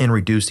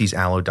reduce these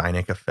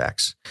allodynic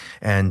effects.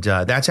 And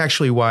that's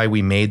actually why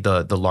we made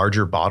the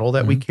larger bottle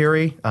that we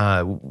carry.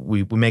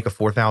 We make a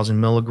 4,000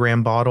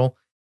 milligram bottle.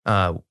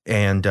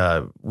 And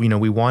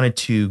we wanted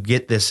to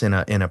get this in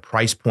a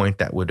price point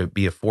that would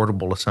be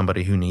affordable to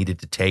somebody who needed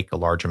to take a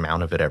large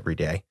amount of it every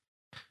day.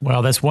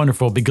 Well, that's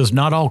wonderful, because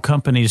not all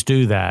companies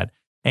do that.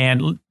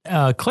 And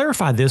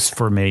clarify this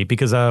for me,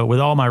 because with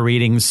all my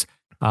readings,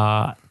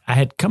 I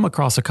had come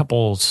across a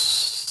couple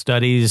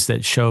studies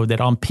that showed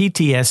that on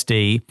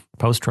PTSD,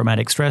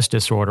 post-traumatic stress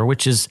disorder,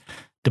 which is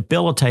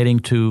debilitating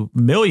to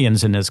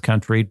millions in this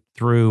country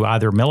through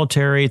either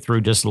military,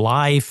 through just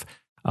life,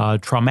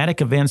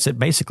 traumatic events that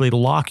basically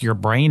lock your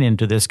brain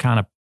into this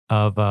kind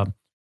of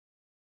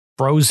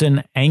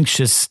frozen,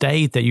 anxious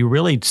state that you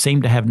really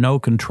seem to have no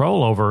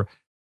control over.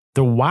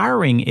 the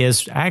wiring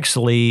is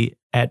actually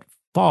at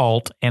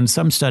fault. And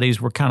some studies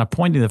were kind of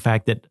pointing to the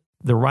fact that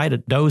the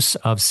right dose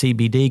of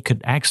CBD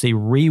could actually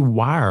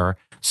rewire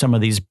some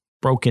of these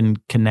broken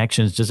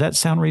connections. Does that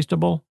sound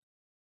reasonable?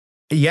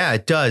 Yeah,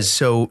 it does.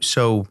 So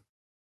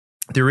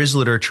there is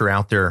literature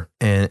out there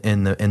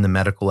in the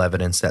medical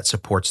evidence that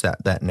supports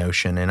that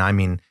notion. And I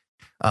mean,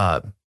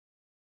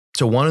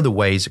 so one of the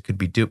ways it could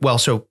be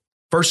so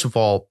first of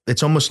all,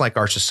 it's almost like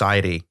our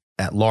society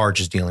at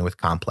large is dealing with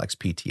complex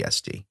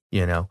PTSD,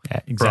 Yeah,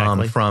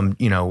 exactly. From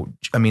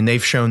I mean,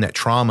 they've shown that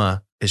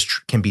trauma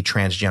can be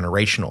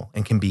transgenerational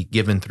and can be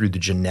given through the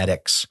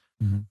genetics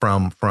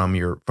from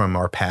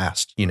our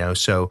past,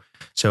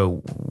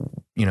 so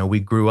we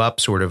grew up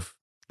sort of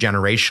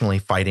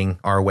generationally fighting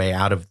our way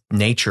out of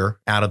nature,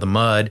 out of the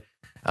mud,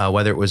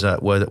 whether it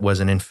was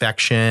an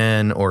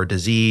infection or a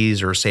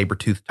disease or a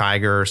saber-toothed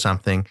tiger or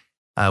something.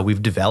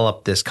 We've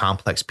developed this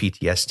complex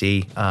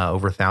PTSD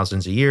over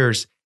thousands of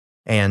years,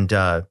 and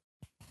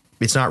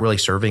it's not really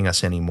serving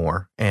us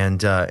anymore.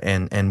 And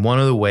one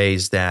of the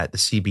ways that the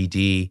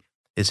CBD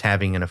is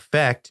having an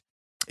effect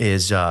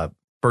is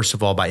first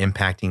of all by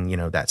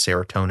impacting that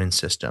serotonin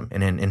system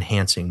and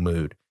enhancing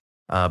mood.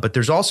 But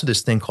there's also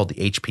this thing called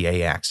the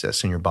HPA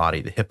axis in your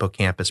body, the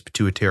hippocampus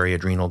pituitary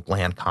adrenal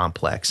gland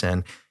complex,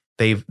 and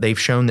they've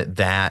shown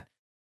that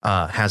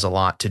has a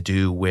lot to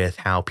do with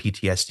how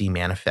PTSD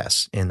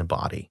manifests in the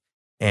body.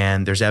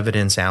 And there's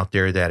evidence out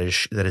there that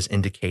is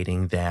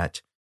indicating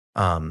that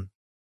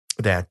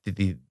that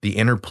the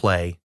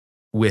interplay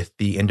with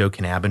the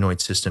endocannabinoid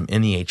system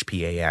in the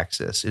HPA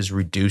axis is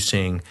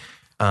reducing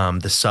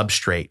the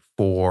substrate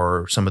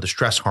for some of the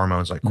stress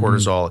hormones like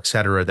cortisol, et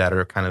cetera, that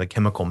are kind of the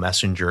chemical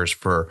messengers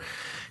for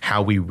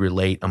how we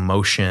relate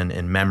emotion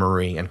and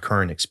memory and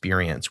current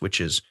experience, which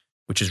is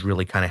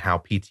really kind of how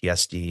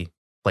PTSD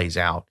plays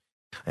out.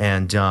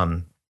 And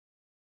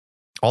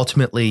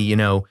ultimately,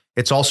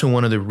 it's also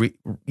one of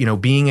the,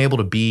 being able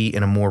to be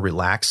in a more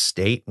relaxed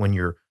state when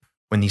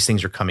these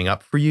things are coming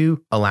up for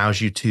you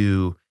allows you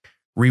to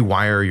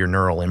rewire your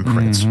neural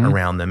imprints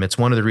around them. It's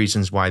one of the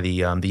reasons why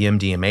the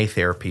MDMA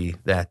therapy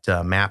that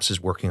MAPS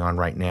is working on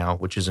right now,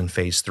 which is in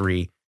phase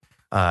 3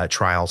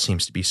 trial,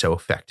 seems to be so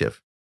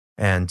effective.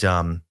 And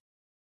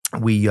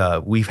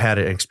we've had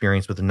an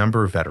experience with a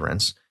number of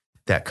veterans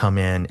that come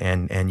in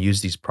and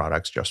use these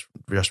products just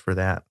for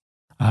that.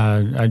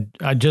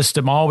 I just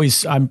am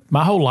always,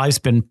 my whole life's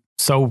been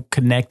so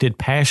connected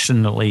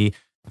passionately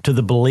to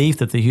the belief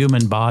that the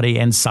human body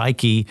and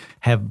psyche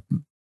have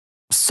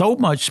so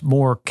much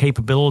more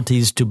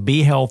capabilities to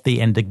be healthy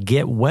and to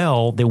get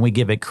well than we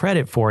give it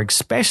credit for,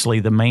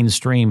 especially the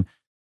mainstream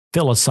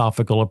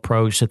philosophical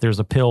approach that there's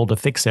a pill to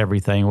fix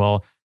everything.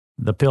 Well,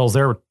 the pills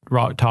they're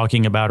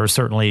talking about are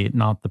certainly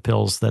not the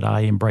pills that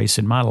I embrace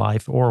in my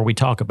life or we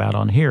talk about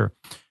on here.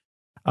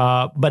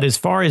 But as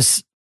far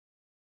as,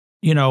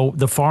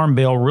 the Farm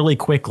Bill, really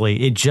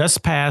quickly, it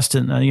just passed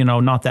and,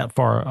 not that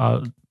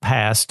far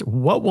past.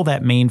 What will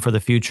that mean for the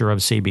future of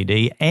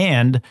CBD?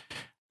 And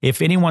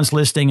if anyone's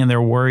listening and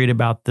they're worried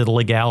about the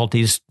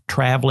legalities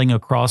traveling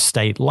across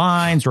state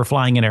lines or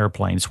flying in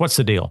airplanes, what's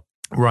the deal?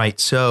 Right.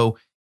 So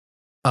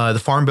the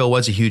Farm Bill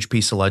was a huge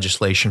piece of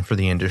legislation for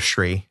the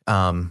industry.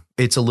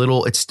 It's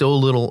still a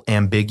little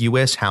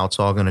ambiguous how it's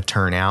all going to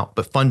turn out.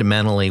 But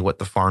fundamentally, what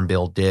the Farm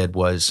Bill did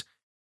was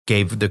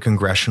gave the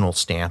congressional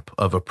stamp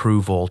of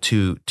approval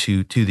to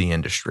the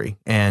industry.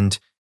 And,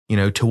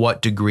 to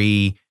what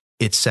degree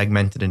it's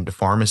segmented into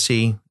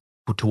pharmacy,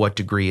 to what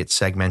degree it's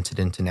segmented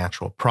into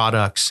natural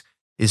products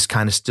is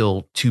kind of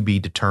still to be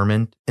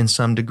determined in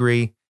some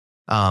degree.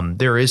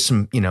 There is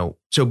some,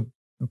 so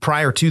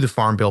prior to the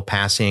Farm Bill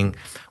passing,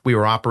 we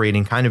were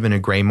operating kind of in a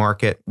gray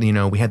market. We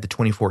had the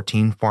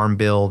 2014 Farm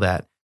Bill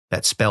that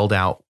spelled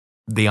out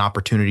the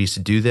opportunities to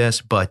do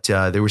this, but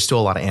there was still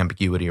a lot of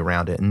ambiguity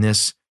around it. And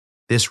this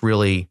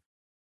really,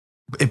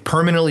 it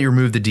permanently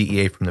removed the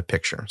DEA from the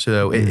picture.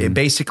 So it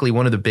basically,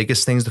 one of the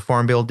biggest things the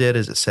Farm Bill did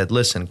is it said,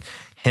 listen,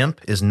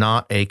 hemp is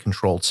not a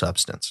controlled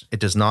substance.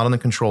 It does not on the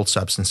Controlled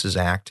Substances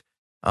Act.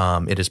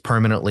 It is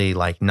permanently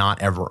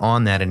not ever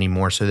on that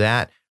anymore. So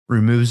that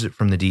removes it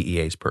from the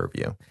DEA's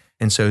purview.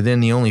 And so then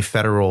the only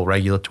federal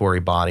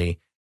regulatory body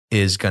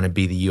is going to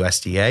be the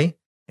USDA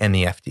and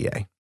the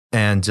FDA.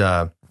 And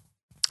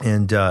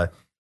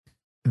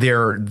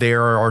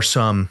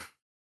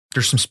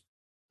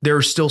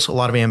there's still a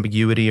lot of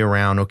ambiguity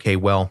around, okay,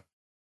 well,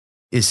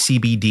 is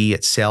CBD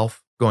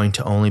itself going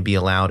to only be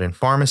allowed in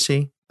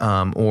pharmacy?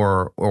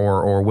 Or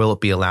will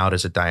it be allowed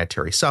as a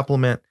dietary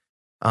supplement?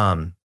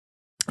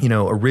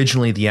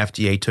 Originally the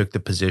FDA took the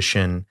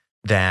position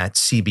that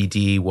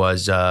CBD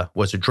was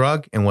a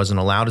drug and wasn't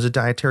allowed as a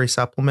dietary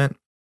supplement,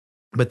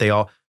 but they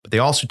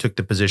also took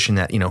the position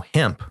that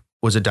hemp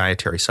was a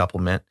dietary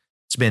supplement.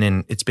 It's been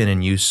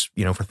in use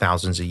for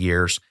thousands of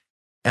years.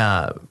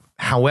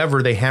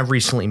 However, they have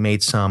recently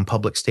made some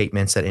public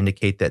statements that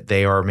indicate that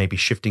they are maybe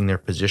shifting their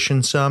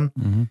position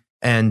some.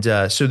 And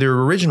so their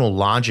original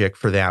logic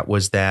for that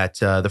was that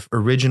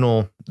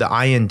the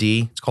IND,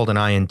 it's called an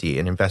IND,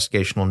 an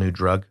investigational new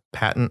drug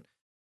patent,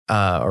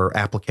 or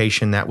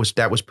application that was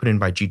put in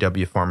by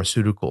GW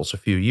Pharmaceuticals a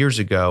few years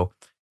ago.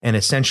 And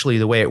essentially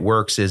the way it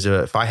works is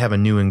if I have a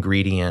new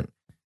ingredient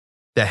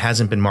that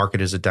hasn't been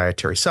marketed as a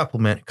dietary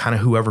supplement, kind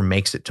of whoever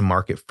makes it to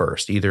market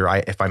first, either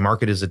if I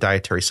market it as a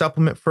dietary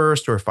supplement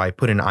first, or if I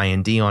put an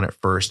IND on it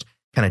first,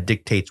 kind of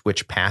dictates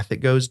which path it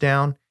goes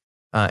down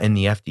in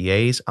the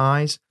FDA's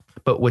eyes.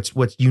 But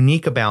what's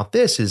unique about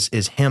this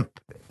is hemp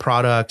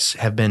products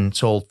have been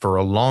sold for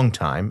a long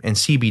time, and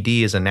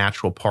CBD is a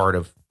natural part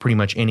of pretty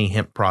much any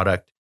hemp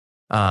product.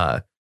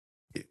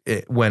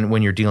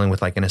 When you're dealing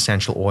with like an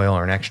essential oil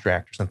or an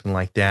extract or something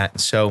like that,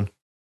 so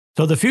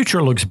the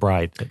future looks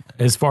bright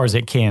as far as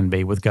it can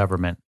be with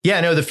government.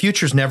 Yeah, no, the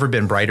future's never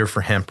been brighter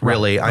for hemp,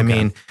 really. Right. Okay. I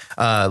mean,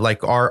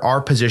 like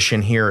our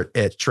position here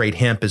at Straight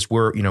Hemp is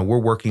we're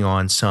working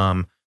on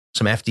some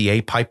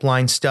FDA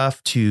pipeline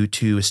stuff to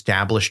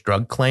establish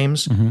drug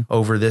claims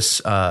over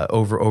this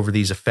over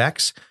these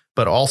effects,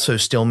 but also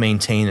still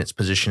maintain its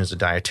position as a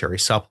dietary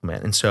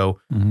supplement. And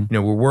so,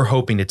 we're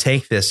hoping to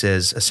take this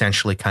as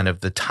essentially kind of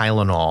the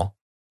Tylenol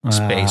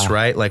space,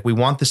 right? Like we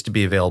want this to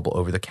be available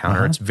over the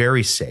counter. It's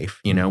very safe.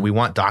 We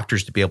want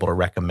doctors to be able to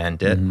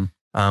recommend it.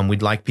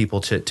 We'd like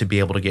people to be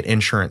able to get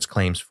insurance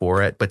claims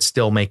for it, but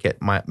still make it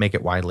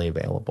widely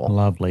available.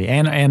 Lovely.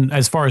 And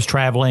as far as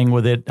traveling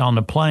with it on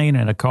the plane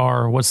and a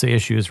car, what's the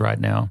issues right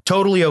now?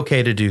 Totally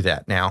okay to do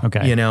that now.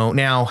 Okay.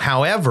 Now,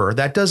 however,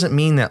 that doesn't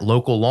mean that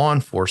local law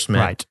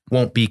enforcement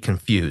won't be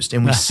confused.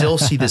 And we still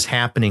see this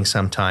happening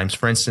sometimes.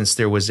 For instance,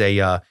 there was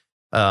a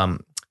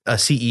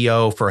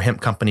CEO for a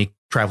hemp company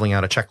traveling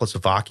out of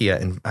Czechoslovakia,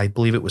 and I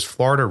believe it was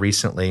Florida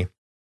recently,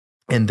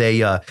 and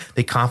they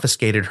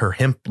confiscated her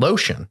hemp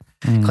lotion,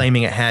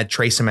 claiming it had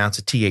trace amounts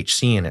of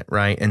THC in it,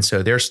 right? And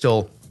so they're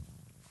still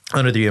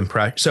under the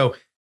impression. So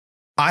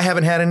I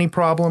haven't had any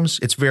problems.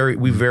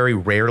 We very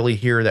rarely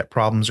hear that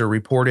problems are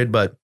reported,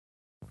 but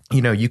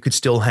you could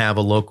still have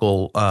a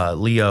local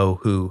Leo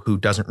who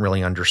doesn't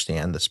really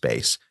understand the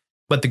space.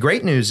 But the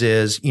great news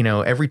is,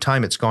 every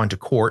time it's gone to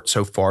court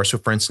so far. So,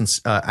 for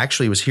instance,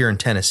 actually, it was here in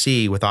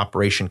Tennessee with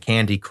Operation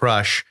Candy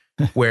Crush,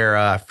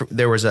 where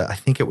there was I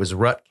think it was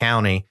Rutt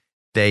County.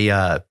 They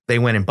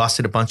went and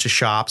busted a bunch of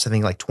shops. I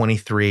think like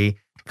 23,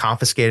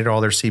 confiscated all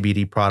their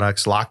CBD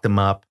products, locked them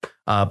up.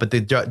 But the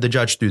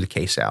judge threw the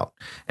case out,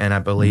 and I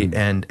believe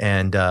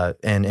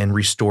and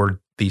restored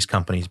these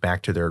companies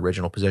back to their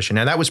original position.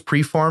 Now that was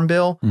pre-Farm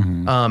Bill,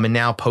 and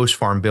now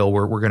post-Farm Bill,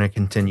 we're going to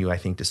continue, I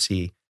think, to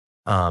see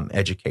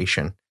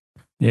education.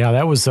 Yeah,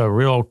 that was a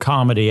real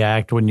comedy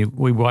act when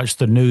we watched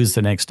the news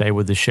the next day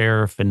with the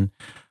sheriff, and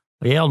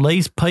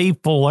these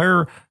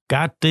people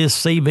got this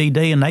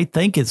CBD and they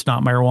think it's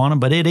not marijuana,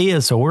 but it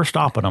is, so we're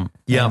stopping them.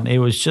 Yeah, and it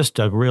was just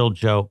a real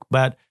joke.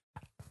 But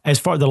as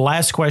far the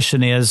last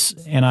question is,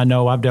 and I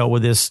know I've dealt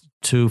with this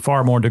to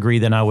far more degree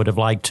than I would have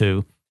liked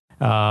to.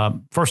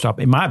 First off,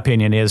 in my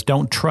opinion, is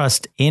don't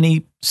trust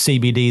any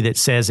CBD that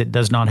says it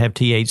does not have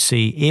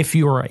THC if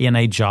you are in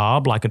a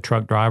job like a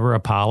truck driver, a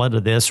pilot,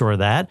 or this or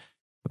that,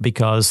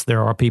 because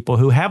there are people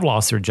who have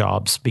lost their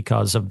jobs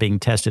because of being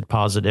tested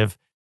positive.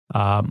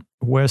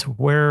 Where's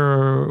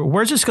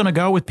this going to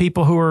go with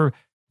people who are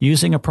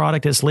using a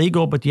product that's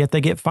legal, but yet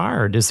they get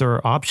fired? Is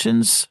there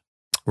options?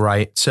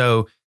 Right.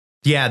 So,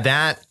 yeah,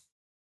 that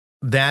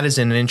is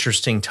an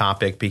interesting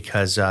topic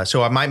because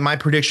my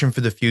prediction for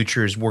the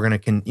future is we're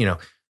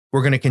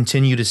going to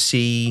continue to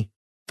see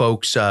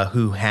folks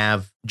who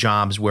have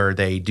jobs where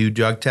they do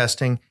drug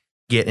testing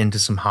get into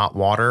some hot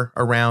water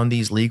around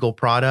these legal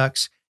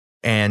products,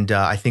 and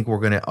I think we're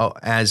going to,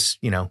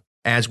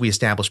 as we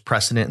establish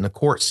precedent in the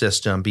court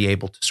system, be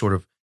able to sort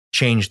of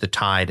change the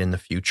tide in the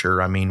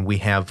future. I mean, we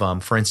have,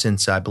 for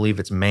instance, I believe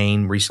it's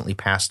Maine recently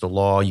passed a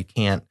law you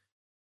can't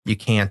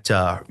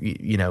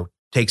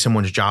take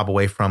someone's job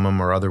away from them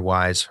or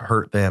otherwise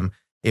hurt them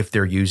if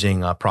they're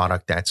using a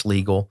product that's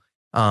legal.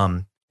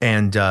 But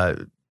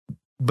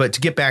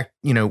to get back,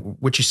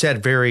 what you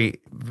said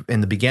very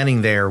in the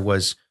beginning there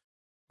was,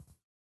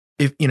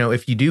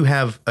 if you do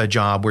have a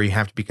job where you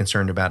have to be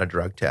concerned about a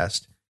drug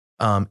test,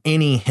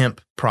 any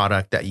hemp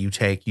product that you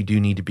take, you do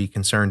need to be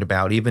concerned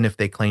about, even if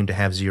they claim to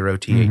have zero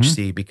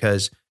THC,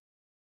 because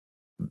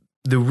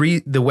the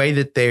way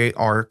that they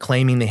are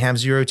claiming they have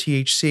zero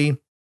THC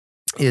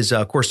is,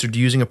 of course, they're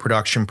using a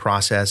production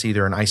process,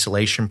 either an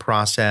isolation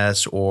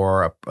process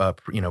or a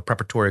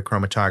preparatory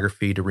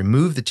chromatography to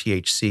remove the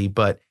THC.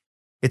 But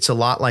it's a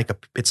lot like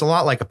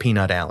a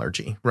peanut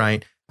allergy,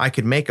 right? I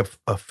could make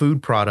a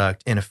food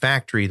product in a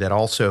factory that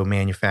also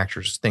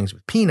manufactures things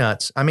with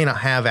peanuts. I may not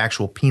have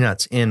actual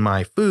peanuts in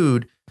my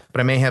food, but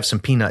I may have some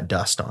peanut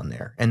dust on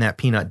there, and that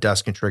peanut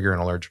dust can trigger an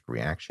allergic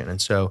reaction. And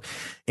so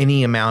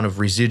any amount of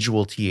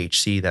residual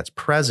THC that's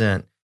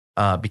present,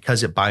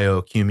 because it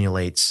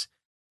bioaccumulates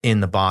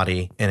in the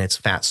body and it's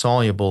fat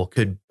soluble,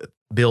 could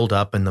build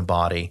up in the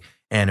body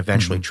and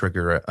eventually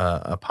trigger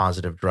a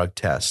positive drug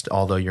test,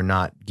 although you're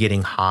not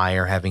getting high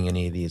or having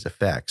any of these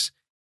effects.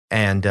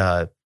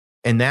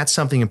 And that's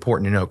something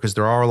important to know, because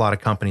there are a lot of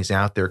companies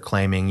out there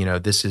claiming,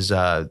 this is,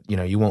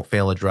 you won't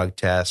fail a drug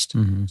test.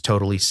 It's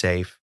totally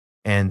safe.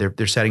 and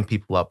they're setting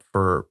people up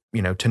for,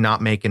 to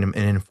not make an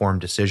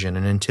informed decision.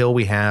 And until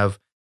we have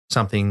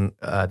something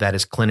that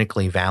is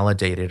clinically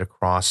validated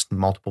across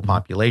multiple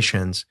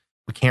populations,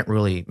 we can't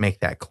really make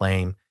that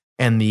claim.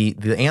 And the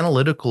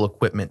analytical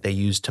equipment they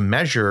use to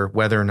measure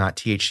whether or not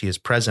THC is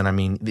present, I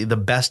mean, the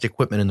best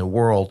equipment in the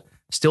world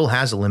still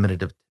has a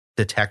limited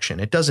detection.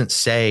 It doesn't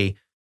say,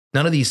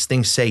 none of these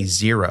things say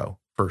zero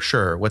for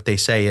sure. What they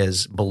say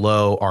is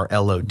below our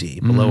LOD,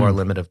 below our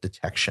limit of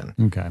detection.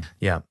 Okay.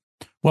 Yeah.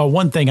 Well,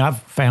 one thing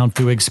I've found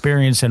through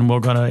experience, and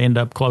we're going to end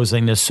up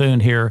closing this soon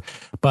here,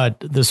 but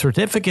the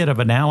certificate of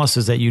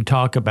analysis that you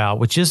talk about,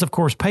 which is, of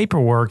course,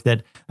 paperwork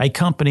that a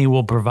company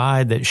will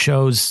provide that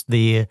shows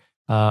the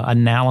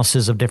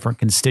analysis of different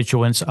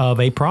constituents of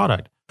a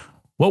product.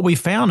 What we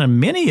found in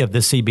many of the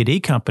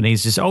CBD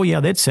companies is, oh, yeah,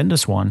 they'd send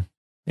us one.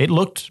 It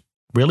looked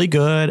really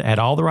good, had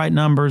all the right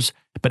numbers,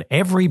 but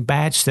every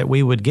batch that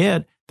we would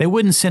get, they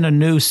wouldn't send a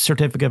new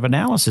certificate of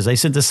analysis. They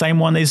sent the same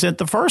one they sent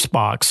the first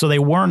box. So they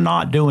were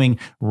not doing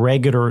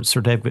regular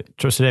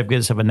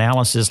certificates of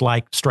analysis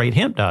like Straight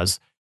Hemp does.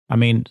 I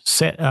mean,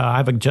 I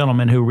have a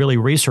gentleman who really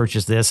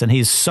researches this, and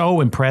he's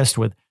so impressed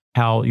with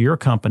how your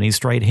company,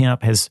 Straight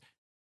Hemp, has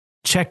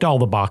checked all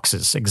the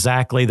boxes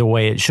exactly the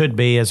way it should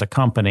be as a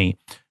company.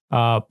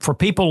 For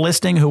people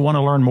listening who want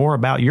to learn more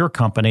about your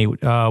company,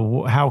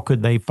 how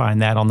could they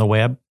find that on the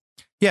web?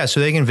 Yeah,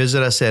 so they can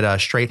visit us at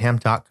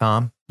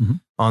straighthemp.com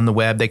on the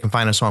web. They can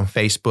find us on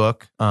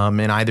Facebook.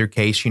 In either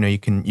case, you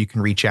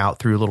can reach out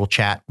through a little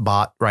chat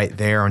bot right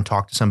there and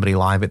talk to somebody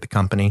live at the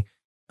company.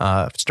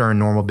 If it's during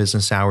normal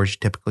business hours, you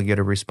typically get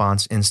a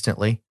response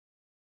instantly.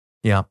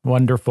 Yeah.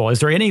 Wonderful. Is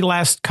there any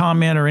last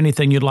comment or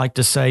anything you'd like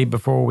to say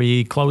before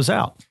we close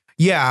out?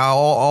 Yeah.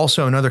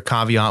 Also, another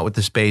caveat with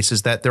the space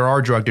is that there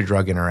are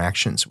drug-to-drug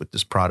interactions with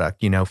this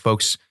product.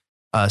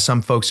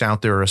 Some folks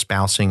out there are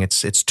espousing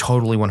it's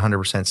totally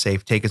 100%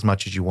 safe. Take as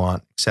much as you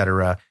want, et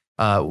cetera.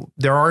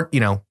 There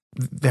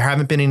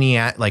haven't been any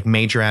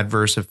major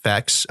adverse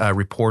effects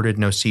reported,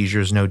 no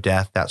seizures, no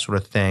death, that sort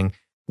of thing.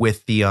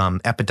 With the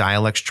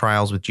Epidiolex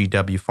trials with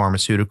GW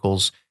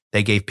Pharmaceuticals,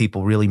 they gave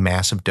people really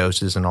massive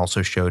doses and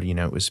also showed,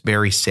 it was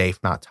very safe,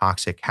 not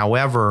toxic.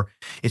 However,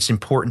 it's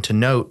important to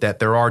note that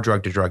there are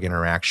drug-to-drug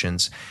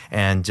interactions,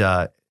 and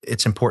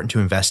it's important to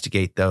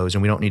investigate those.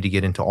 And we don't need to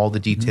get into all the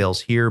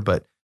details here,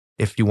 but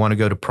if you want to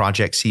go to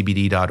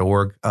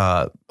projectcbd.org,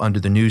 under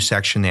the news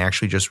section, they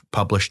actually just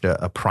published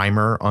a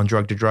primer on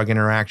drug-to-drug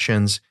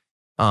interactions.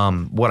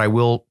 What I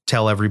will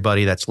tell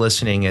everybody that's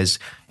listening is,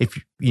 if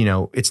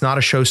it's not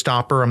a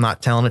showstopper, I'm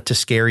not telling it to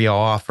scare you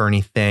off or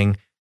anything.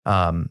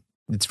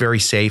 It's very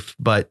safe.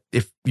 But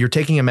if you're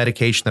taking a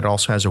medication that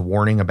also has a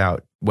warning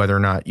about whether or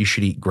not you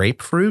should eat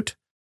grapefruit,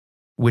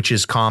 which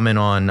is common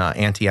on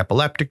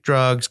anti-epileptic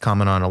drugs,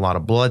 common on a lot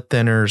of blood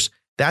thinners,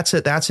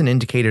 that's an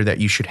indicator that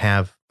you should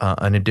have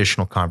an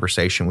additional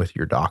conversation with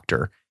your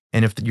doctor.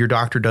 And if your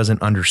doctor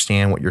doesn't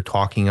understand what you're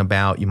talking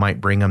about, you might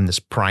bring them this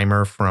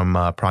primer from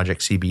Project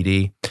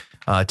CBD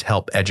to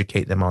help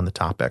educate them on the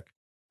topic.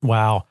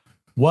 Wow.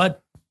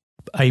 What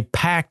a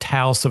packed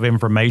house of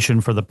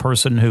information for the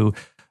person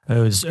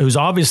who's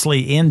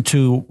obviously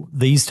into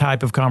these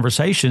type of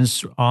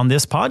conversations on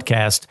this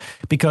podcast,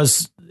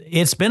 because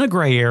it's been a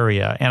gray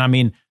area. And I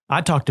mean,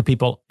 I talk to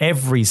people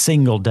every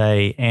single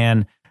day,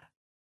 and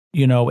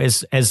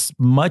as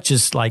much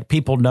as like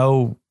people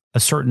know a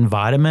certain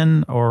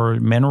vitamin or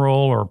mineral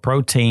or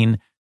protein,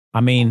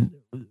 I mean,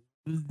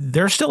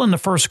 they're still in the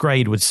first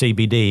grade with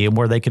CBD, and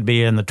where they could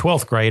be in the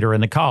 12th grade or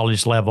in the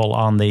college level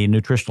on the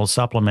nutritional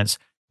supplements.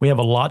 We have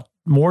a lot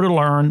more to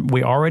learn.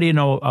 We already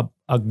know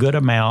a good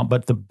amount,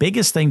 but the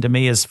biggest thing to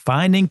me is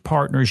finding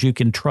partners you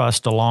can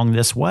trust along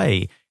this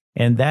way.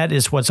 And that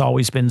is what's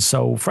always been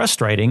so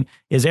frustrating,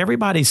 is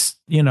everybody,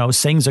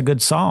 sings a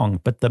good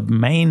song, but the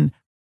main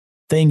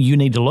thing you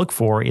need to look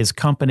for is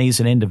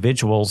companies and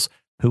individuals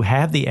who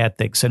have the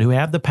ethics and who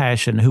have the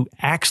passion, who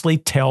actually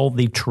tell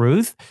the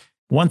truth.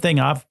 One thing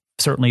I've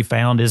certainly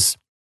found is,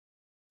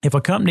 if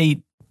a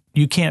company,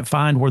 you can't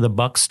find where the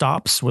buck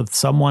stops with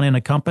someone in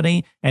a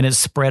company and it's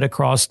spread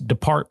across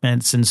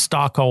departments and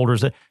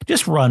stockholders,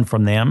 just run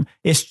from them.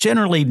 It's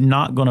generally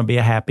not going to be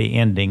a happy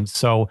ending.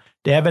 So,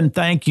 Devin,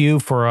 thank you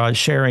for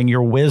sharing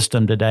your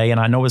wisdom today. And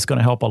I know it's going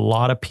to help a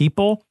lot of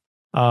people.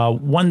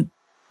 One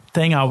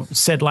thing I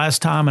said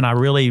last time, and I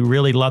really,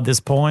 really love this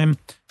poem,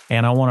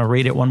 and I want to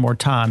read it one more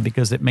time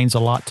because it means a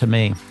lot to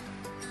me.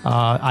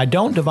 I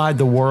don't divide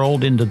the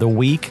world into the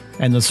weak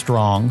and the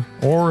strong,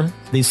 or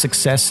the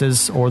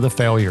successes or the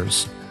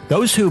failures,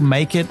 those who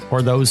make it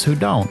or those who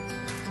don't.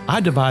 I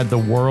divide the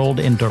world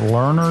into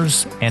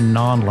learners and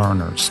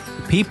non-learners.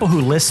 People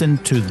who listen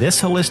to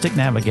this holistic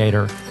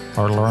navigator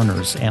are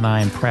learners, and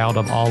I am proud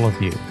of all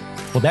of you.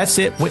 Well, that's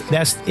it.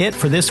 That's it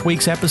for this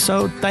week's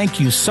episode. Thank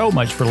you so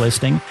much for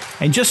listening.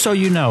 And just so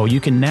you know, you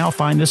can now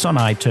find us on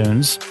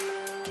iTunes.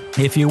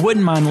 If you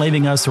wouldn't mind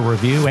leaving us a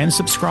review and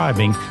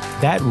subscribing,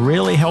 that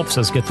really helps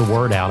us get the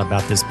word out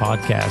about this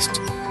podcast.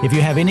 If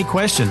you have any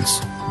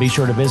questions, be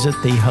sure to visit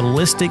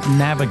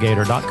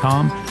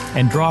theholisticnavigator.com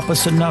and drop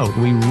us a note.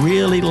 We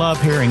really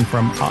love hearing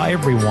from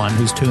everyone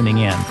who's tuning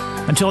in.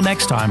 Until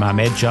next time, I'm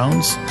Ed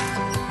Jones.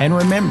 And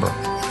remember,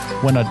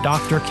 when a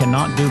doctor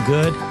cannot do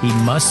good, he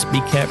must be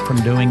kept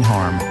from doing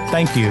harm.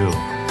 Thank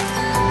you.